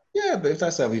 you know. Yeah, but if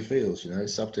that's how he feels, you know,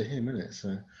 it's up to him, isn't it?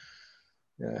 So,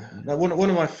 yeah. Now, one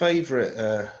of my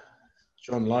favourite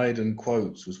John Lydon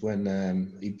quotes was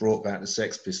when he brought back the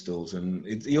Sex Pistols, and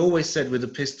he always said with the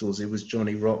Pistols it was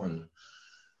Johnny Rotten,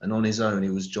 and on his own it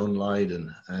was John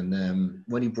Lydon. And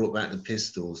when he brought back the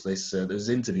Pistols, they said, there was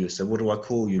an interviewer said, "What do I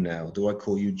call you now? Do I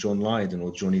call you John Lydon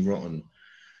or Johnny Rotten?"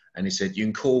 And he said, "You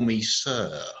can call me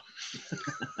Sir."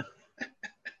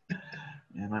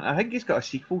 Yeah, man. I think he's got a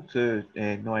sequel to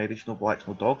No Irish, No Blacks,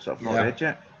 No Dogs that I've not read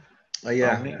yet. Oh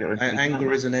yeah,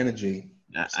 Anger is an Energy.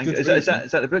 Is that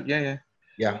the book? Yeah.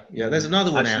 Yeah. There's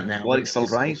another one out now. Light Still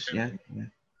Rise. Yeah.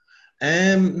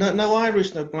 No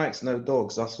Irish, no blacks, no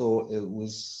dogs. I thought it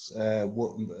was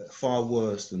far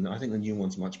worse than. I think the new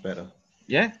one's much better.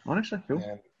 Yeah, honestly,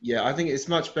 cool. Yeah, I think it's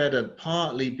much better.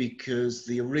 Partly because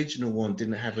the original one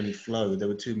didn't have any flow. There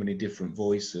were too many different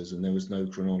voices, and there was no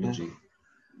chronology. Yeah.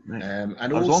 Right. And I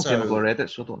was long time ago also, read it,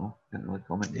 so I don't know. Can't really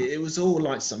comment. it was all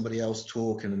like somebody else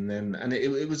talking, and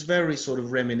it was very sort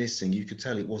of reminiscing. You could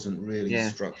tell it wasn't really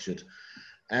structured.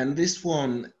 And this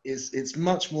one it's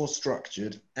much more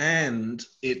structured, and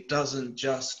it doesn't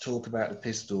just talk about the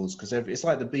Pistols, because it's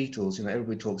like the Beatles. You know,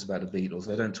 everybody talks about the Beatles.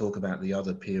 They don't talk about the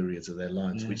other periods of their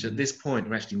lives, which at this point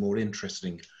are actually more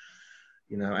interesting.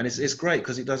 You know, and it's great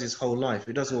because it does his whole life.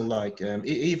 It does all like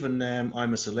even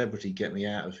I'm a Celebrity, Get Me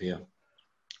Out of Here,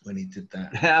 when he did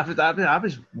that. I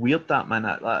was weird, that man.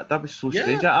 That was so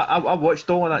strange. I watched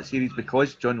all of that series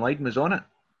because John Lydon was on it.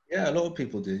 Yeah, a lot of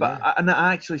people do. But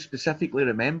I actually specifically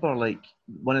remember like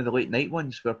one of the late night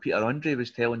ones where Peter Andre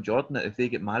was telling Jordan that if they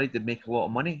get married, they'd make a lot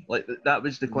of money. Like that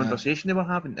was the conversation they were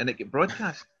having, and it get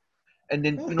broadcast. And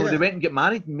then they went and get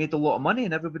married and made a lot of money,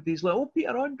 and everybody's like, "Oh,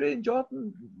 Peter Andre and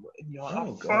Jordan," and you're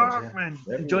like, "Fuck, man!"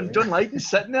 And John Lydon's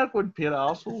sitting there going, "Pair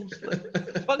of arseholes."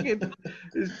 Like, fucking,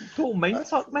 it's total mind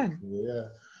fuck, man. Yeah.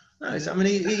 No, I mean,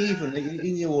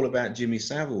 he knew all about Jimmy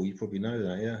Savile. You probably know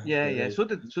that, yeah. Yeah. So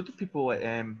did people like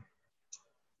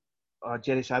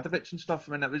Jerry Sadovich and stuff.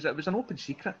 I mean, it was an open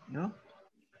secret, you know.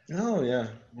 Oh yeah.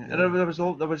 And there was a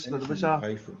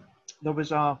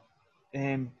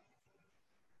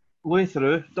Louis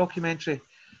Theroux documentary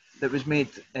that was made.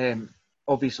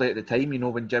 Obviously at the time, you know,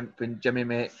 when Jimmy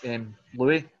met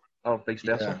Louis, or vice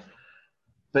versa. Yeah.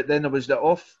 But then there was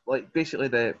basically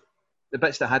the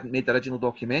bits that hadn't made the original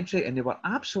documentary, and they were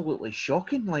absolutely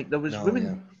shocking. Like there was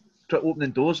women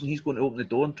opening doors, and he's going to open the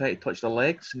door and try to touch their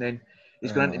legs, and then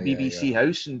he's going into BBC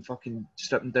House and fucking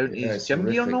stripping down to his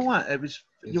gym gear and all that. It was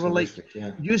you were horrific,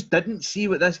 like, you just didn't see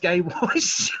what this guy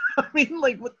was. I mean,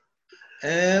 like what?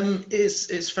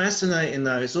 It's fascinating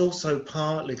though. It's also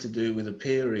partly to do with the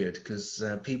period because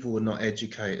people were not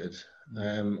educated.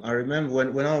 I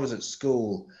remember when I was at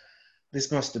school.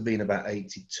 This must have been about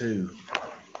 82.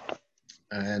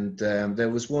 And there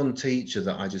was one teacher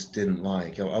that I just didn't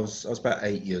like. I was about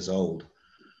 8 years old,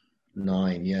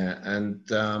 9, yeah. And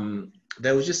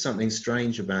there was just something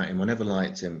strange about him. I never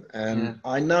liked him. And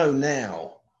I know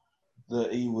now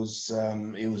that he was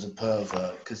a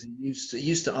pervert because he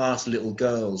used to ask little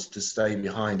girls to stay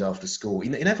behind after school. He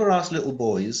never asked little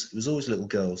boys. It was always little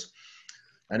girls.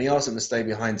 And he asked them to stay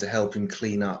behind to help him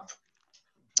clean up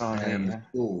the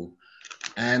school.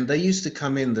 And they used to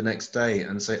come in the next day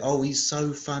and say, "Oh, he's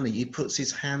so funny. He puts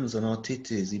his hands on our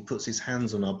titties. He puts his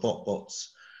hands on our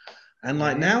bot-bots." And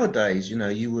like nowadays, you know,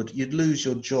 you'd lose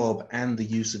your job and the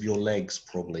use of your legs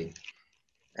probably.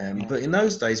 But in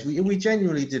those days, we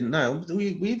genuinely didn't know.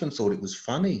 We even thought it was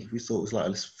funny. We thought it was like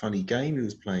a funny game he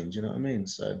was playing. Do you know what I mean?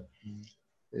 So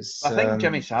I think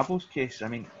Jimmy Savile's case. I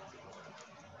mean,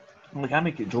 like I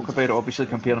make a joke about it, obviously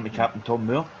comparing him to Captain Tom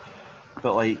Moore.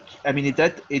 But like, I mean, he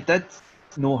did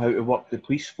know how to work the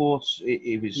police force.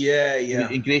 He was he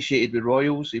was ingratiated with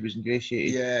royals. He was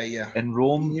ingratiated in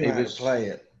Rome. He knew how to play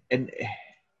it. And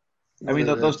I mean,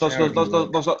 I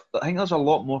think there's a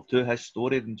lot more to his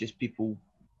story than just people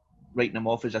writing him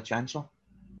off as a chancellor.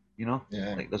 You know,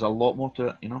 like there's a lot more to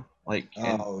it. You know, like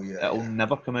it'll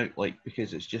never come out like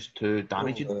because it's just too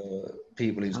damaging.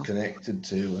 People he's connected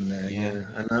to,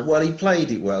 and well, he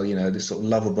played it well. You know, this sort of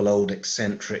lovable old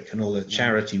eccentric and all the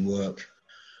charity work.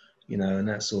 You know, and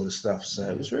that sort of stuff. So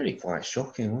it was really quite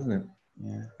shocking, wasn't it?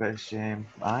 Yeah, but it's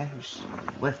it's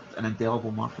left an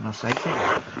indelible mark on our psyche.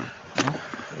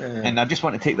 And I just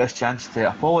want to take this chance to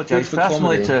apologise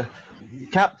personally to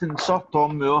Captain Sir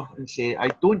Tom Moore and say I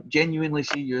don't genuinely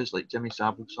see you as like Jimmy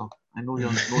Savile, sir. I know you're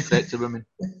no threat to women.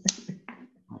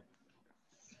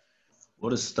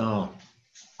 What a star!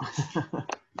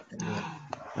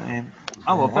 I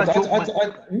love that joke.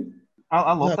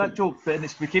 I love that joke, and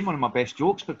it's became one of my best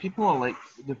jokes. But people are like,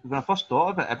 when I first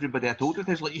thought of it, everybody I told it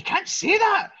is like, you can't say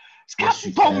that. It's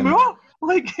Captain Tom Moore.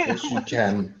 Like, yes, you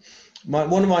can.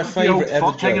 One of my favourite ever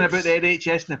jokes. Hanging about the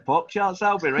NHS and the pop charts,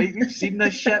 Albie, right? You've seen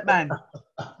this shit, man.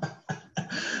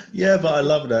 Yeah, but I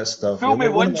love that stuff. Fool me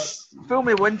once,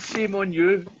 shame on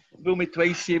you. Fool me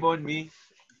twice, shame on me.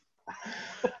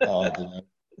 I don't know.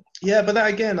 Yeah, but that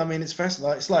again, I mean, it's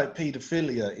fascinating. It's like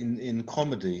paedophilia in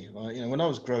comedy. Like, you know, when I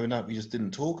was growing up, you just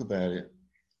didn't talk about it.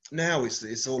 Now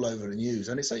it's all over the news,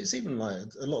 and it's even like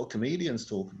a lot of comedians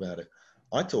talk about it.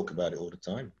 I talk about it all the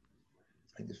time.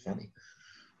 I think it's funny,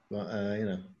 but you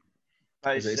know,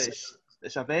 but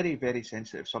it's a very, very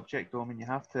sensitive subject, though. I mean, you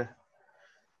have to.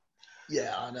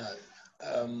 Yeah, I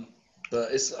know,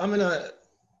 but it's. I mean,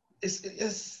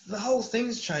 it's the whole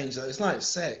thing's changed though. It's like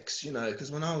sex, you know,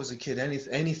 because when I was a kid,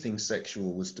 anything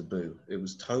sexual was taboo. It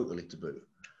was totally taboo.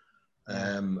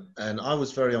 And I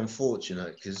was very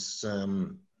unfortunate because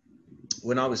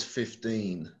when I was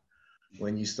 15,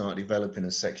 when you start developing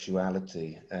a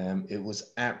sexuality, it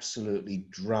was absolutely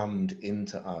drummed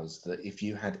into us that if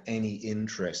you had any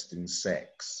interest in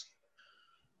sex,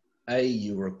 A,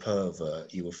 you were a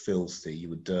pervert, you were filthy, you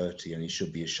were dirty, and you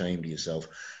should be ashamed of yourself.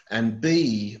 And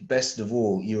B, best of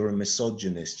all, you were a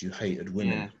misogynist, you hated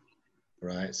women.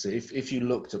 Right? So if you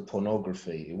looked at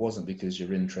pornography, it wasn't because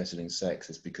you're interested in sex,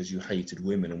 it's because you hated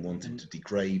women and wanted to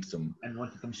degrade them. And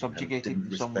wanted them subjugated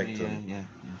in some way,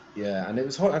 Yeah, and it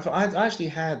was hard. I actually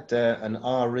had an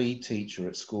RE teacher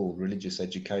at school, religious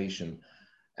education,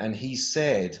 and he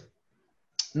said,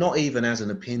 not even as an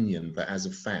opinion, but as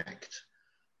a fact,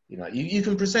 you know, you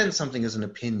can present something as an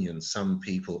opinion, some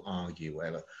people argue,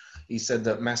 whatever. He said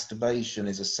that masturbation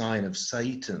is a sign of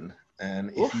Satan,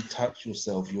 and if you touch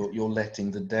yourself, you're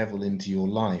letting the devil into your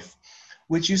life,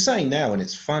 which you say now and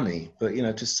it's funny, but, you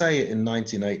know, to say it in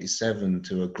 1987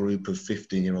 to a group of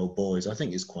 15-year-old boys, I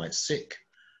think is quite sick.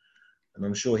 And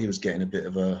I'm sure he was getting a bit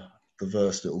of a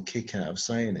perverse little kick out of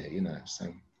saying it, you know.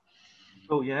 So.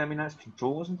 Oh yeah, I mean that's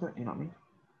control, isn't it? You know what I mean?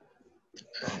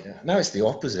 Yeah. Now it's the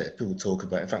opposite. People talk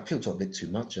about. In fact, people talk a bit too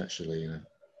much, actually. You know.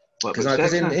 What about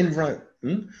sex? In Rome.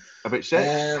 About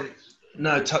sex?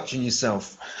 No, touching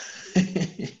yourself.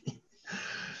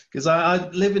 Because I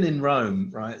living in Rome,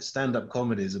 right? Stand-up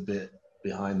comedy is a bit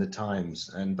behind the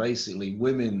times, and basically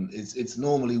women, it's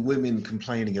normally women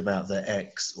complaining about their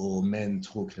ex or men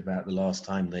talking about the last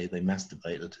time they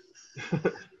masturbated.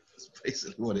 That's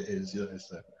basically what it is, you know.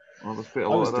 So I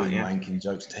was doing wanking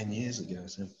jokes 10 years ago.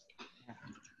 So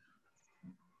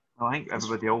well, I think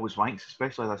everybody always wanks,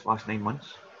 especially this last 9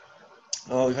 months.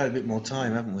 Oh, we've had a bit more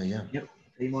time, haven't we? Yeah. Yep.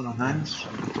 Time on our hands.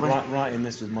 Writing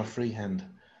this with my free hand.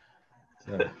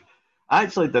 So. I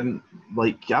actually didn't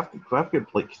like. I've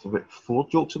got like about 4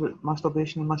 jokes about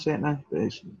masturbation in my set now. But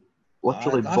it's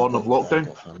literally born of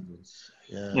lockdown.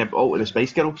 Yeah, but all with the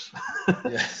Spice Girls.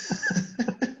 Yeah.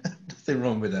 Nothing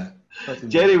wrong with that.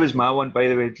 Jerry was my one, by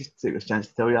the way. Just take this chance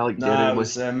to tell you, I like Jerry. No, it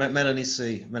was Melanie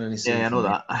C. Yeah, I know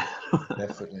that.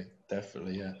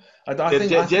 Definitely, yeah. I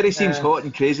think Jerry seems hot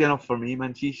and crazy enough for me,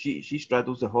 man. She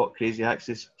straddles the hot, crazy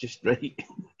axis just right.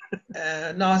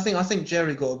 No, I think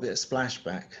Jerry got a bit of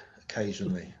splashback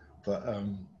occasionally, but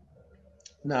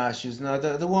no,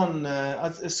 the one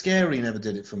Scary never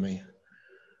did it for me.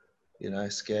 You know,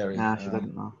 Scary. Nah, she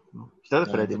didn't. No. She did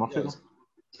it for Eddie Murphy.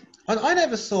 I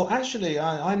never saw. Actually,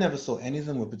 I never thought any of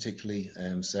them were particularly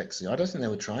sexy. I don't think they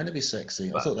were trying to be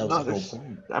sexy. I thought that was the whole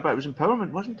point. But it was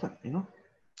empowerment, wasn't it? You know.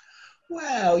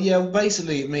 Well, yeah.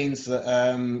 Basically, it means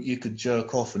that you could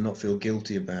jerk off and not feel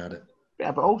guilty about it.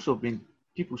 Yeah, but also, I mean,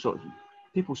 people saw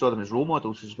them as role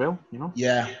models as well. You know.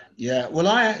 Yeah. Well,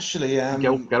 I actually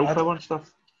girl power and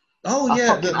stuff. Oh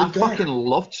yeah, I fucking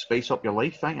loved "Spice Up Your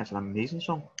Life." I think it's an amazing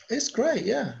song. It's great.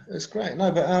 Yeah, it's great.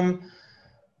 No,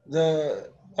 but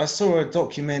I saw a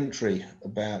documentary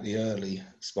about the early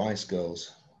Spice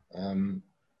Girls, and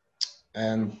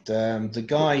the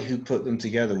guy who put them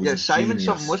together was Simon genius.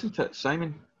 something, wasn't it?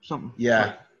 Simon something.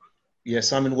 Yeah,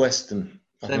 Simon Weston.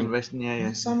 Weston,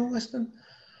 yeah. Simon Weston.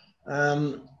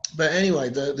 But anyway,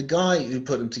 the guy who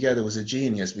put them together was a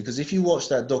genius, because if you watch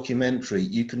that documentary,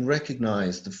 you can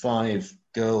recognize the 5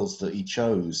 girls that he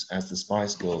chose as the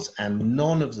Spice Girls, and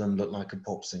none of them look like a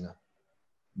pop singer.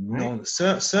 None,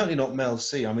 certainly not Mel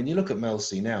C. I mean, you look at Mel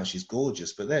C now; she's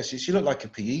gorgeous, but there she looked like a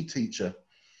PE teacher.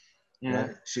 Yeah,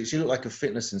 right? She looked like a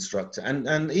fitness instructor,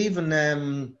 and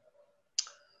even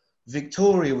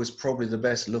Victoria was probably the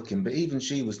best looking, but even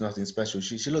she was nothing special.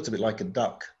 She looked a bit like a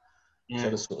duck. Yeah. She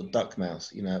had a sort of duck mouth,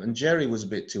 you know. And Jerry was a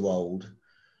bit too old.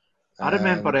 I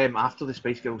remember after the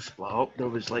Spice Girls split up, there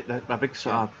was like a big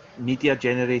sort of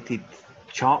media-generated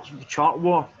chart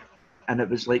war. And it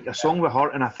was like a song with her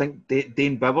and I think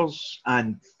Dane Bivers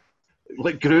and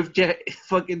like Groovejet,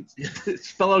 fucking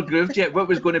Spiller Groovejet, what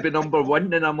was going to be number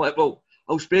 1? And I'm like, well,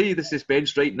 I'll spare you the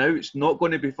suspense right now. It's not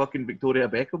going to be fucking Victoria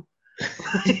Beckham.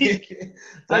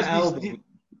 That album.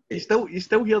 You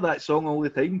still hear that song all the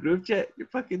time, Groovejet. You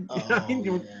fucking. Oh, you know what I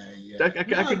mean? Yeah.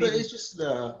 But it's just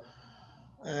no.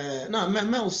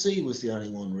 Mel C was the only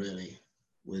one really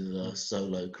with a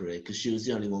solo career, because she was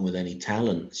the only one with any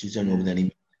talent. She was the only one with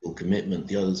any commitment.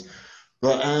 The others,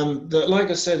 but like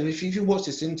I said, if you watch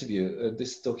this interview,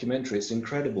 this documentary, it's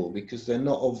incredible because they're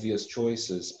not obvious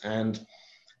choices. And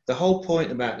the whole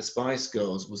point about the Spice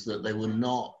Girls was that they were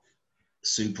not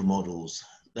supermodels.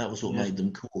 That was what made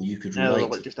them cool. You could Yeah, they were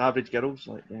relate. like just average girls,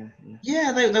 like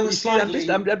Yeah, they were slightly.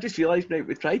 I've just realised, right,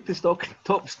 we tried to stop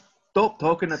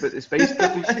talking about the Spice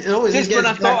Girls. Just when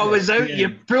I thought I was out, you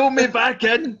pull me back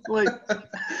in. Like,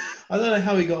 I don't know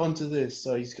how he got onto this,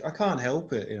 so I can't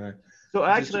help it, you know. So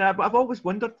actually, I've always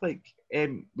wondered, like,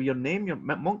 with your name, your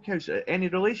Monkhouse, any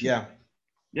relation? Yeah.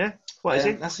 Yeah. What is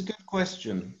it? That's a good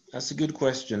question.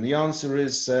 The answer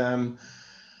is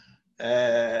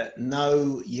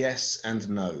no, yes, and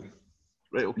no.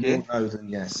 Right. Okay. More no than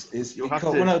yes. You'll have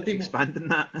to expand on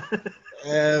that.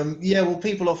 Yeah. Well,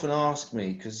 people often ask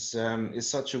me because it's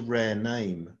such a rare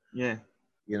name. Yeah.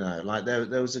 You know, like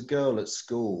there was a girl at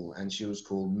school and she was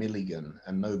called Milligan,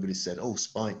 and nobody said, "Oh,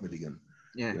 Spike Milligan."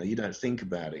 Yeah. You know, you don't think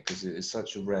about it because it's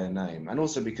such a rare name, and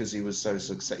also because he was so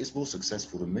successful. He's more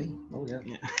successful than me. Oh yeah.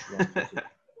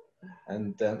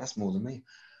 And that's more than me.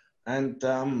 And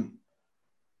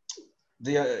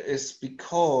it's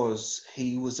because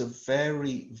he was a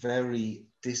very, very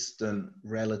distant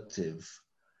relative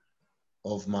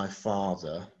of my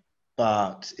father,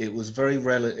 but it was very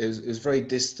it was very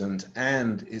distant,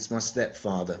 and it's my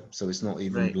stepfather, so it's not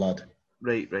even blood.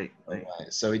 Right.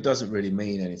 So it doesn't really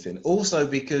mean anything. Also,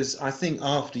 because I think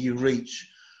after you reach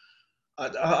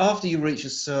a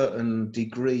certain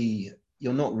degree,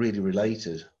 you're not really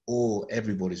related, or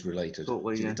everybody's related.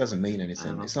 Totally, It doesn't mean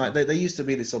anything. It's like there used to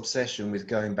be this obsession with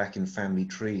going back in family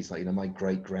trees, like, you know, my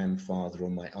great grandfather or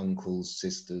my uncle's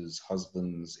sister's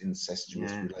husband's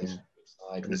incestuous relationship.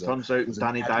 And it turns out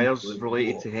Danny Dyer's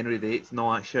related to Henry VIII and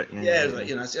all that shit. Yeah, like,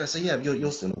 you know, so yeah,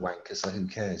 you're still a wanker, so who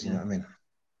cares? You know what I mean?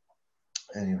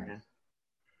 Anyway. Yeah.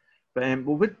 But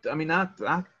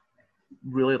I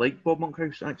really like Bob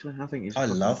Monkhouse. Actually, I think he's. I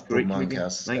love Bob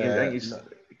Monkhouse. I think he's a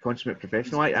consummate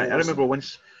professional. I remember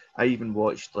once I even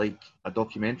watched like a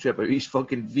documentary about his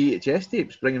fucking VHS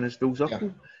tapes, bringing us full circle.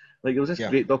 Yeah. Like there was this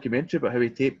great documentary about how he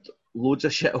taped loads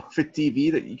of shit off of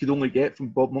TV that you could only get from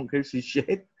Bob Monkhouse's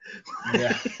shed.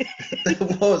 Yeah, it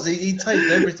was. He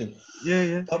taped everything.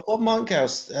 Yeah. But Bob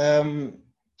Monkhouse,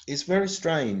 it's very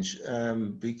strange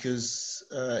because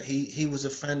he was a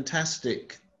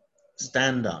fantastic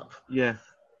stand-up. Yeah.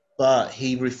 But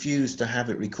he refused to have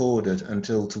it recorded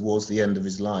until towards the end of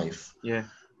his life. Yeah.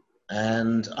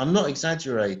 And I'm not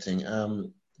exaggerating.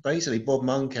 Basically, Bob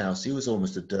Monkhouse, he was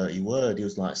almost a dirty word. He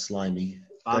was like a slimy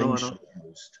game show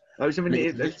host.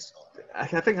 I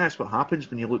think that's what happens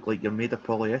when you look like you're made of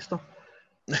polyester.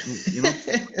 You know,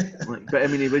 but I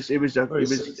mean, it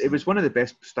was one of the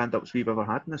best stand-ups we've ever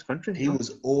had in this country. He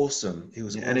was awesome. And he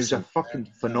was a fucking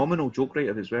phenomenal joke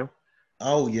writer as well.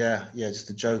 Oh yeah,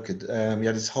 just a joker. He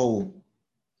had this whole.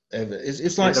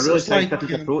 It's like a really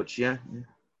scientific approach. Yeah.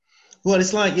 Well,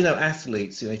 it's like, you know,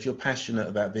 athletes. You know, if you're passionate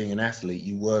about being an athlete,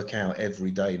 you work out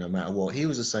every day, no matter what. He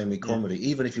was the same with comedy.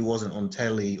 Even if he wasn't on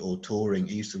telly or touring,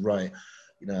 he used to write.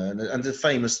 You know, and the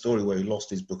famous story where he lost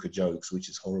his book of jokes, which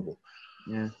is horrible.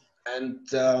 Yeah. And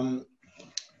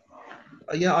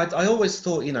I always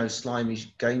thought, you know, slimy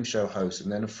game show host.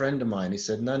 And then a friend of mine, he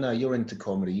said, no, you're into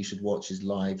comedy. You should watch his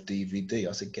live DVD.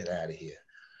 I said, get out of here.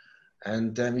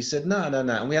 And he said, no.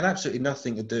 And we had absolutely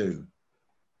nothing to do.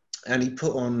 And he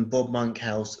put on Bob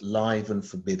Monkhouse Live and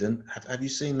Forbidden. Have you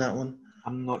seen that one?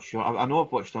 I'm not sure. I know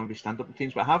I've watched some of his stand-up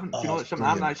routines, but I haven't. You know what? I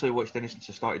haven't actually watched any since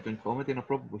I started doing comedy, and I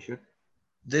probably should.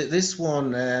 This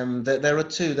one, there are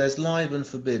two. There's Live and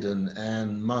Forbidden,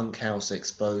 and Monkhouse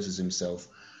exposes himself.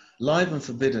 Live and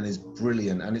Forbidden is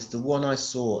brilliant, and it's the one I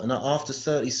saw. And after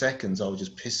 30 seconds, I was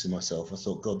just pissing myself. I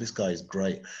thought, God, this guy is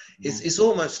great. It's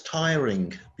almost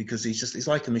tiring because it's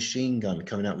like a machine gun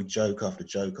coming out with joke after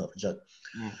joke after joke.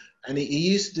 Yeah. And he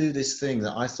used to do this thing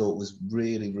that I thought was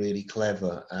really, really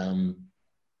clever.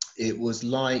 It was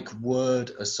like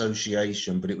word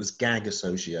association, but it was gag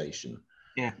association.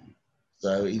 Yeah.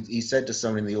 So he said to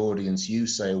someone in the audience, you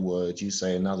say a word, you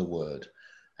say another word.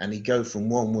 And he'd go from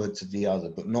one word to the other,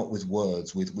 but not with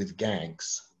words, with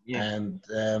gags. Yeah. And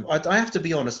I have to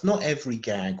be honest, not every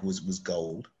gag was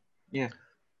gold. Yeah.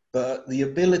 But the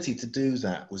ability to do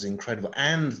that was incredible.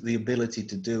 And the ability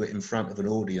to do it in front of an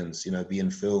audience, you know,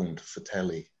 being filmed for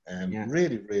telly.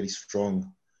 Really, really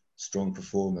strong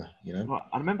performer, you know. Well,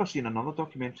 I remember seeing another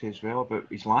documentary as well about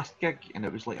his last gig, and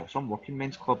it was like some working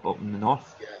men's club up in the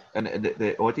north. Yeah. And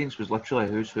the audience was literally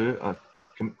who's who,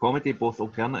 comedy, both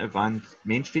alternative and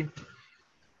mainstream.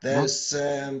 There's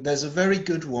a very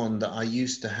good one that I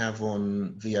used to have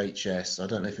on VHS. I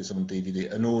don't know if it's on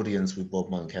DVD. An Audience with Bob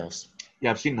Monkhouse. Yeah,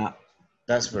 I've seen that.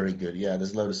 That's very good. Yeah,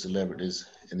 there's a load of celebrities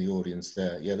in the audience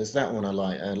there. Yeah, there's that one I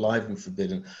like. Live and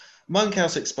Forbidden.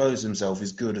 Monkhouse Exposed himself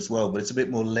is good as well, but it's a bit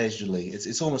more leisurely.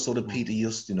 It's almost sort of Peter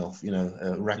Ustinov, you know,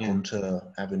 a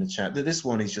raconteur having a chat. This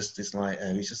one is just, it's like,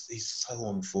 he's so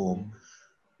on form,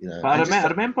 you know. But I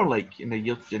remember, like, in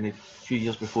the few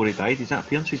years before he died, his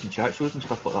appearances in chat shows and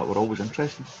stuff like that were always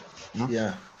interesting, you know?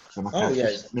 Yeah. So my cat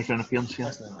just making an appearance here.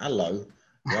 Hello.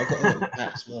 Yeah, I've got a little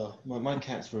cat as well. My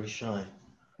cat's very shy.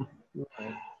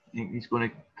 Right. He's going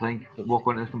to try and walk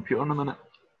onto the computer in a minute.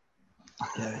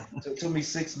 Yeah, it took me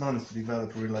 6 months to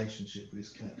develop a relationship with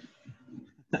this cat.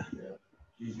 Yeah,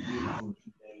 she's beautiful.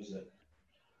 She knows it.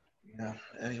 Yeah.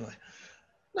 Anyway,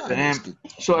 no,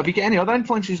 so, have you got any other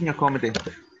influences in your comedy?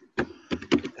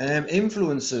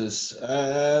 Influences?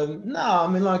 No, I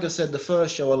mean, like I said, the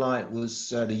first show I liked was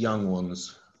The Young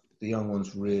Ones. The Young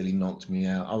Ones really knocked me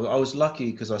out. I was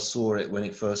lucky because I saw it when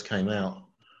it first came out.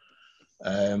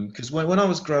 Because when I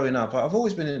was growing up, I've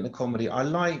always been into comedy. I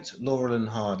liked Laurel and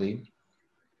Hardy.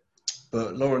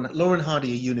 But Laurel and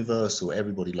Hardy are universal.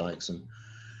 Everybody likes them.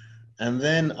 And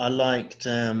then I liked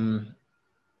Monty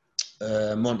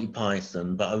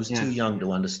Python, but I was too young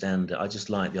to understand it. I just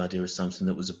liked the idea of something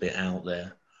that was a bit out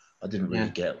there. I didn't really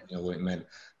get what it meant.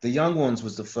 The Young Ones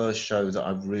was the first show that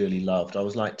I really loved. I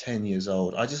was like 10 years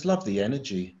old. I just loved the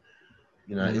energy.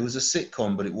 You know, it was a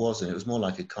sitcom, but it wasn't. It was more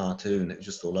like a cartoon. It was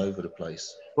just all over the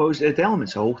place. Well, it was the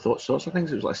elements of all sorts of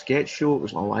things. It was like a sketch show. It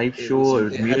was a live show. It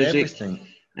was music. Had everything.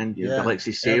 And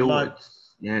Alexei Sale,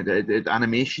 the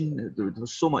animation, there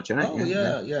was so much in it. Oh,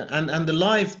 yeah. And the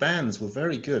live bands were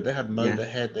very good. They had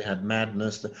Motorhead, they had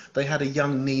Madness, they had a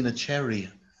young Nina Cherry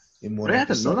in one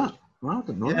episode. I didn't know that. Well, I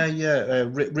didn't know that. Yeah.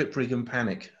 Rip Rig and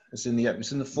Panic. It's in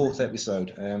the fourth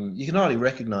episode. You can hardly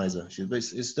recognise her.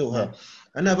 It's still her.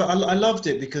 I know, but I loved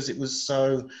it because it was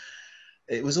all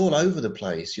over the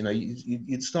place. You know,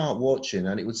 you'd start watching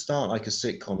and it would start like a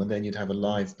sitcom, and then you'd have a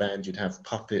live band, you'd have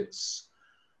puppets.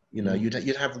 You know,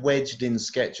 you'd have wedged in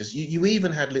sketches. You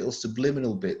even had little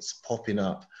subliminal bits popping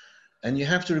up. And you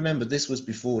have to remember, this was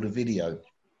before the video.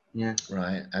 Yeah.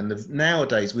 Right. And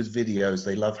nowadays with videos,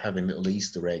 they love having little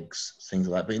Easter eggs, things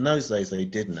like that. But in those days, they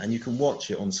didn't. And you can watch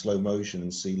it on slow motion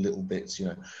and see little bits, you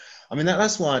know. I mean,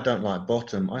 that's why I don't like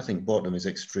Bottom. I think Bottom is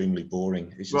extremely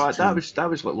boring. It's just that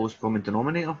was like lowest common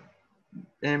denominator.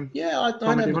 I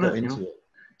never got into it.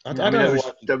 I don't know.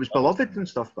 It was beloved and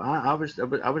stuff, but I was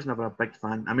never a big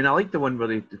fan. I mean, I like the one where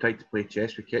they tried to play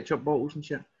chess with ketchup bottles and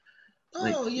shit.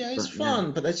 It's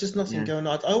fun, but there's just nothing going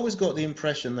on. I always got the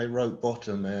impression they wrote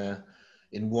Bottom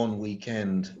in one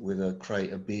weekend with a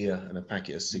crate of beer and a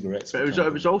packet of cigarettes. But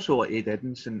it was also like Ed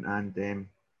Edinson and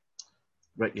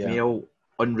Rick Mayall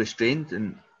unrestrained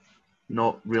and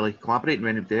not really collaborating with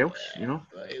anybody else, you know.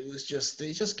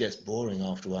 It just gets boring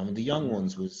after a while. I mean, the Young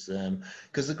Ones was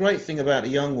because the great thing about the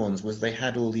Young Ones was they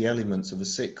had all the elements of a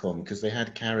sitcom because they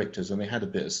had characters and they had a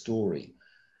bit of story.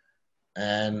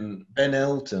 And Ben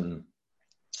Elton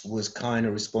was kind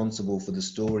of responsible for the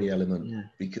story element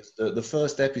because the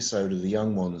first episode of the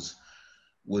Young Ones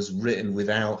was written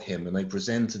without him, and they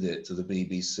presented it to the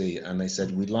BBC and they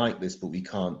said, "We like this, but we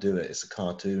can't do it. It's a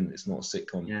cartoon. It's not a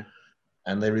sitcom." Yeah.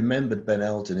 And they remembered Ben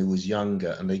Elton, who was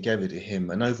younger, and they gave it to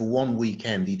him. And over one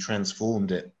weekend, he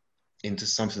transformed it into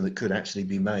something that could actually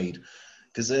be made.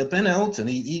 Because Ben Elton,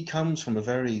 he comes from a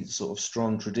very sort of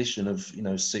strong tradition of, you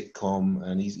know, sitcom,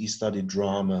 and he studied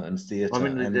drama and theatre. I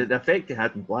mean, the effect he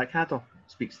had in Blackadder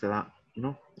speaks to that, you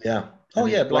know. Yeah.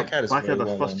 Blackadder's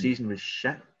first season was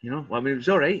shit, you know. Well, I mean, it was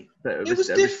all right, but it was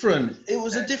different. It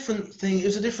was a different thing. It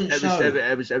was a different show.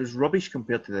 It was rubbish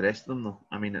compared to the rest of them, though.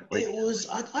 I mean, it was.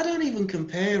 I don't even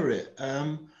compare it.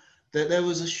 There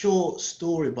was a short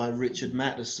story by Richard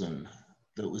Matheson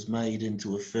that was made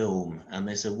into a film, and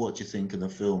they said, "What do you think of the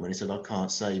film?" And he said, "I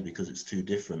can't say because it's too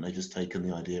different. They just taken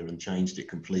the idea and changed it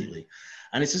completely."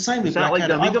 And it's the same with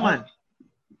Blackadder. Was that like the Amiga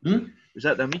Man? Was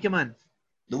that the Amiga Man?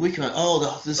 The Wicker Man. Oh,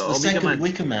 the second Man.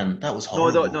 Wicker Man. That was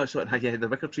horrible. No, the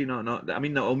Wicker Tree. No. I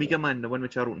mean, the Omega Man, the one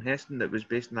with Charlton Heston that was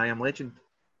based on I Am Legend.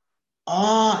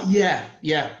 Yeah.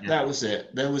 That was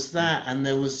it. There was that, and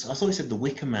there was. I thought you said the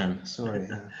Wicker Man. Sorry.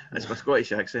 That's my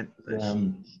Scottish accent.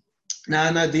 No.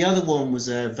 The other one was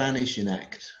a Vanishing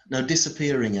Act. No,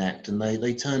 Disappearing Act, and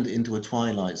they turned it into a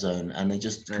Twilight Zone, and they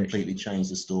just completely changed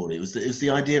the story. It was the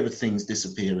idea of things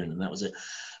disappearing, and that was it.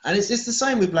 And it's the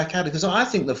same with Blackadder, because I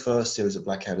think the first series of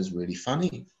Blackadder is really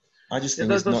funny. I just think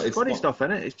there's funny stuff in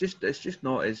it. It's just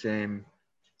not as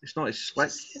it's not as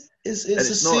slick. It's not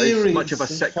series. as much of a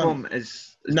sitcom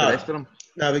as the rest of them.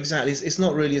 No, exactly. It's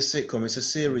not really a sitcom. It's a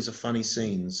series of funny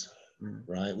scenes,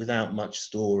 right? Without much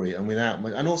story and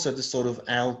and also the sort of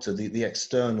outer, the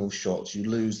external shots. You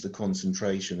lose the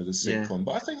concentration of the sitcom.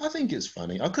 But I think it's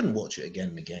funny. I couldn't watch it again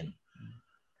and again.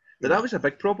 But that was a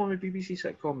big problem with BBC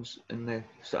sitcoms in the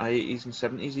sort of 80s and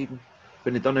 70s even.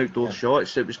 When they done outdoor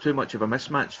shots, it was too much of a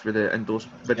mismatch for the indoors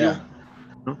video. Yeah.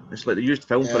 No? It's like they used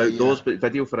film for Yeah, outdoors, yeah. but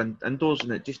video for indoors,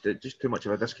 and it just too much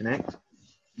of a disconnect.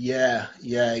 Yeah,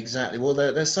 exactly. Well,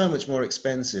 they're so much more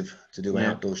expensive to do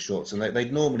outdoor shots, and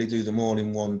they'd normally do them all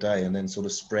in one day and then sort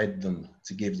of spread them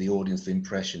to give the audience the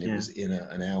impression it was inner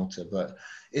and outer. But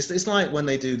it's like when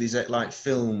they do these like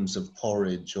films of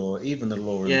Porridge or even the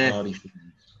Laurel and Hardy films.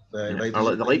 Or like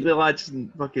the Likely Lads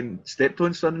and fucking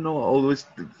Steptoe Son and all those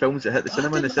films that hit the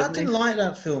cinema in the 70s. I didn't like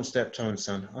that film, Steptoe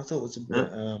Son. I thought it was a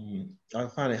bit. I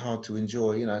found it hard to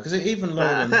enjoy, because even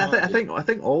Laurel and Hardy. I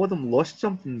think all of them lost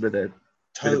something with the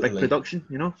big production,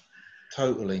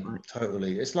 Totally.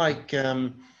 It's like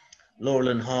Laurel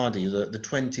and Hardy. The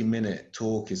 20-minute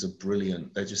talk is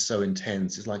brilliant. They're just so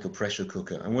intense. It's like a pressure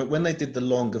cooker. And when they did the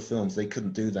longer films, they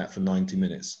couldn't do that for 90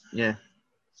 minutes. Yeah.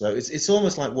 So it's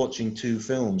almost like watching two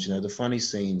films, the funny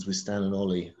scenes with Stan and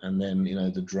Ollie, and then,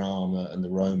 the drama and the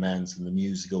romance and the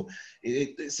musical.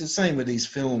 It's the same with these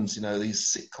films,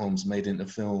 these sitcoms made into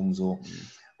films, or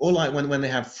like when they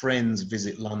have friends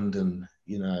visit London,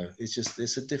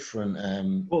 it's a different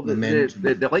well,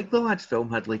 the Likely Lads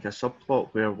film had like a subplot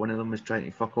where one of them was trying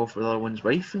to fuck off with the other one's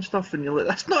wife and stuff, and you're like,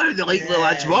 that's not how the Likely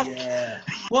Lads work. Yeah.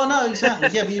 Well, no, exactly.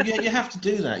 Yeah, but you have to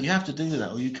do that. You have to do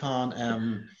that, or you can't.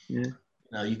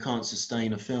 You can't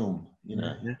sustain a film.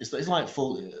 It's like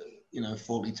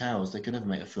Fawlty Towers. They could never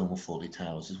make a film of Fawlty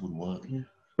Towers. It wouldn't work. Yeah.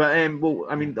 But well,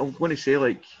 I mean, I'm going to say,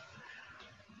 like,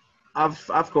 I've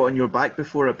got on your back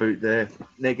before about the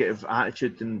negative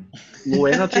attitude and low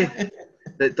energy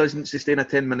that doesn't sustain a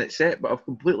 10-minute set. But I've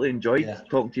completely enjoyed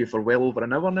talking to you for well over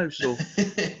an hour now. So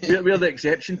we're the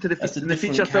exception to the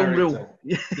feature film rule.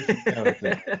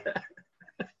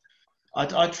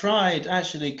 I tried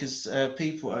actually, because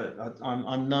people,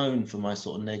 I'm known for my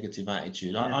sort of negative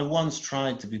attitude. I once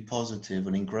tried to be positive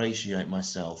and ingratiate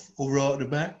myself, all right at the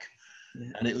back,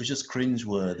 and it was just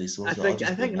cringeworthy. So I think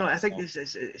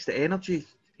it's the energy.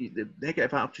 The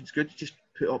negative attitude's good. Just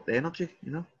put up the energy,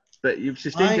 But you've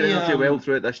sustained your energy well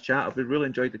throughout this chat. I've really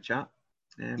enjoyed the chat.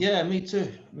 Yeah, me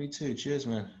too. Cheers,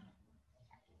 man.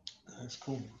 That's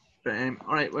cool. But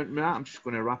all right, with that, I'm just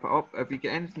going to wrap it up. Have you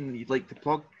got anything you'd like to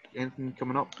plug? Anything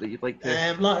coming up that you'd like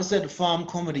to? Like I said, the Farm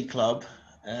Comedy Club.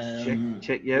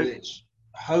 Check you out. Which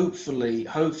hopefully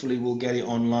we'll get it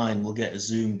online. We'll get a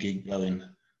Zoom gig going,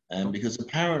 because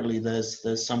apparently there's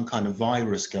some kind of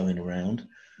virus going around.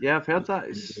 Yeah, I've heard that.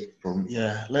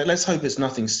 Yeah, let's hope it's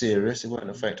nothing serious. It won't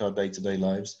affect our day-to-day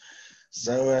lives.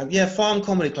 So Farm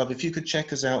Comedy Club. If you could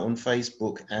check us out on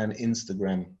Facebook and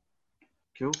Instagram.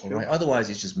 Cool. All right. Otherwise,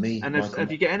 it's just me. And have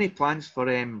you got any plans for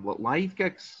live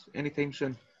gigs anytime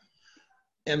soon?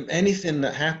 Anything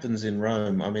that happens in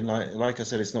Rome, I mean, like I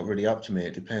said, it's not really up to me.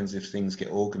 It depends if things get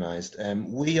organised.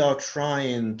 We are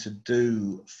trying to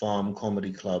do Farm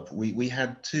Comedy Club. We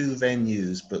had 2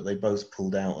 venues, but they both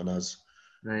pulled out on us.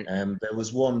 Right. There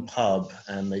was one pub,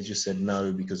 and they just said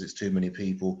no because it's too many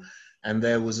people. And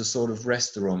there was a sort of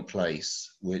restaurant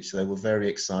place, which they were very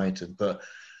excited. But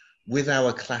with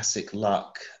our classic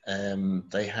luck,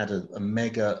 they had a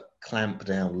mega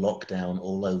clampdown, lockdown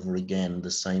all over again the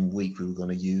same week we were going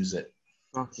to use it.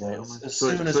 Okay, so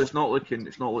it's not looking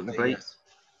bright.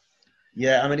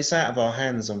 Yeah, I mean, it's out of our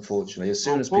hands, unfortunately. As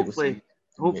soon as hopefully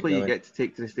you get to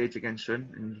take to the stage again soon,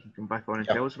 and you can come back on and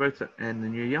tell us about it in the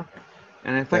new year.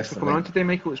 And thanks for coming on today,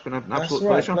 Michael. It's been an absolute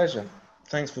pleasure.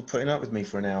 Thanks for putting up with me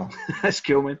for an hour. That's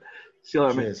cool, man. See you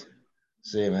later, man.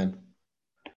 See you, man.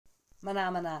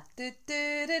 Mana mana do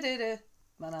do do do do.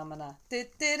 Mana mana do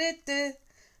do do do.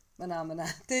 Mana mana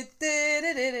do do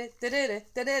do do do do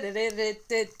do do do do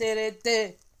do do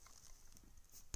do.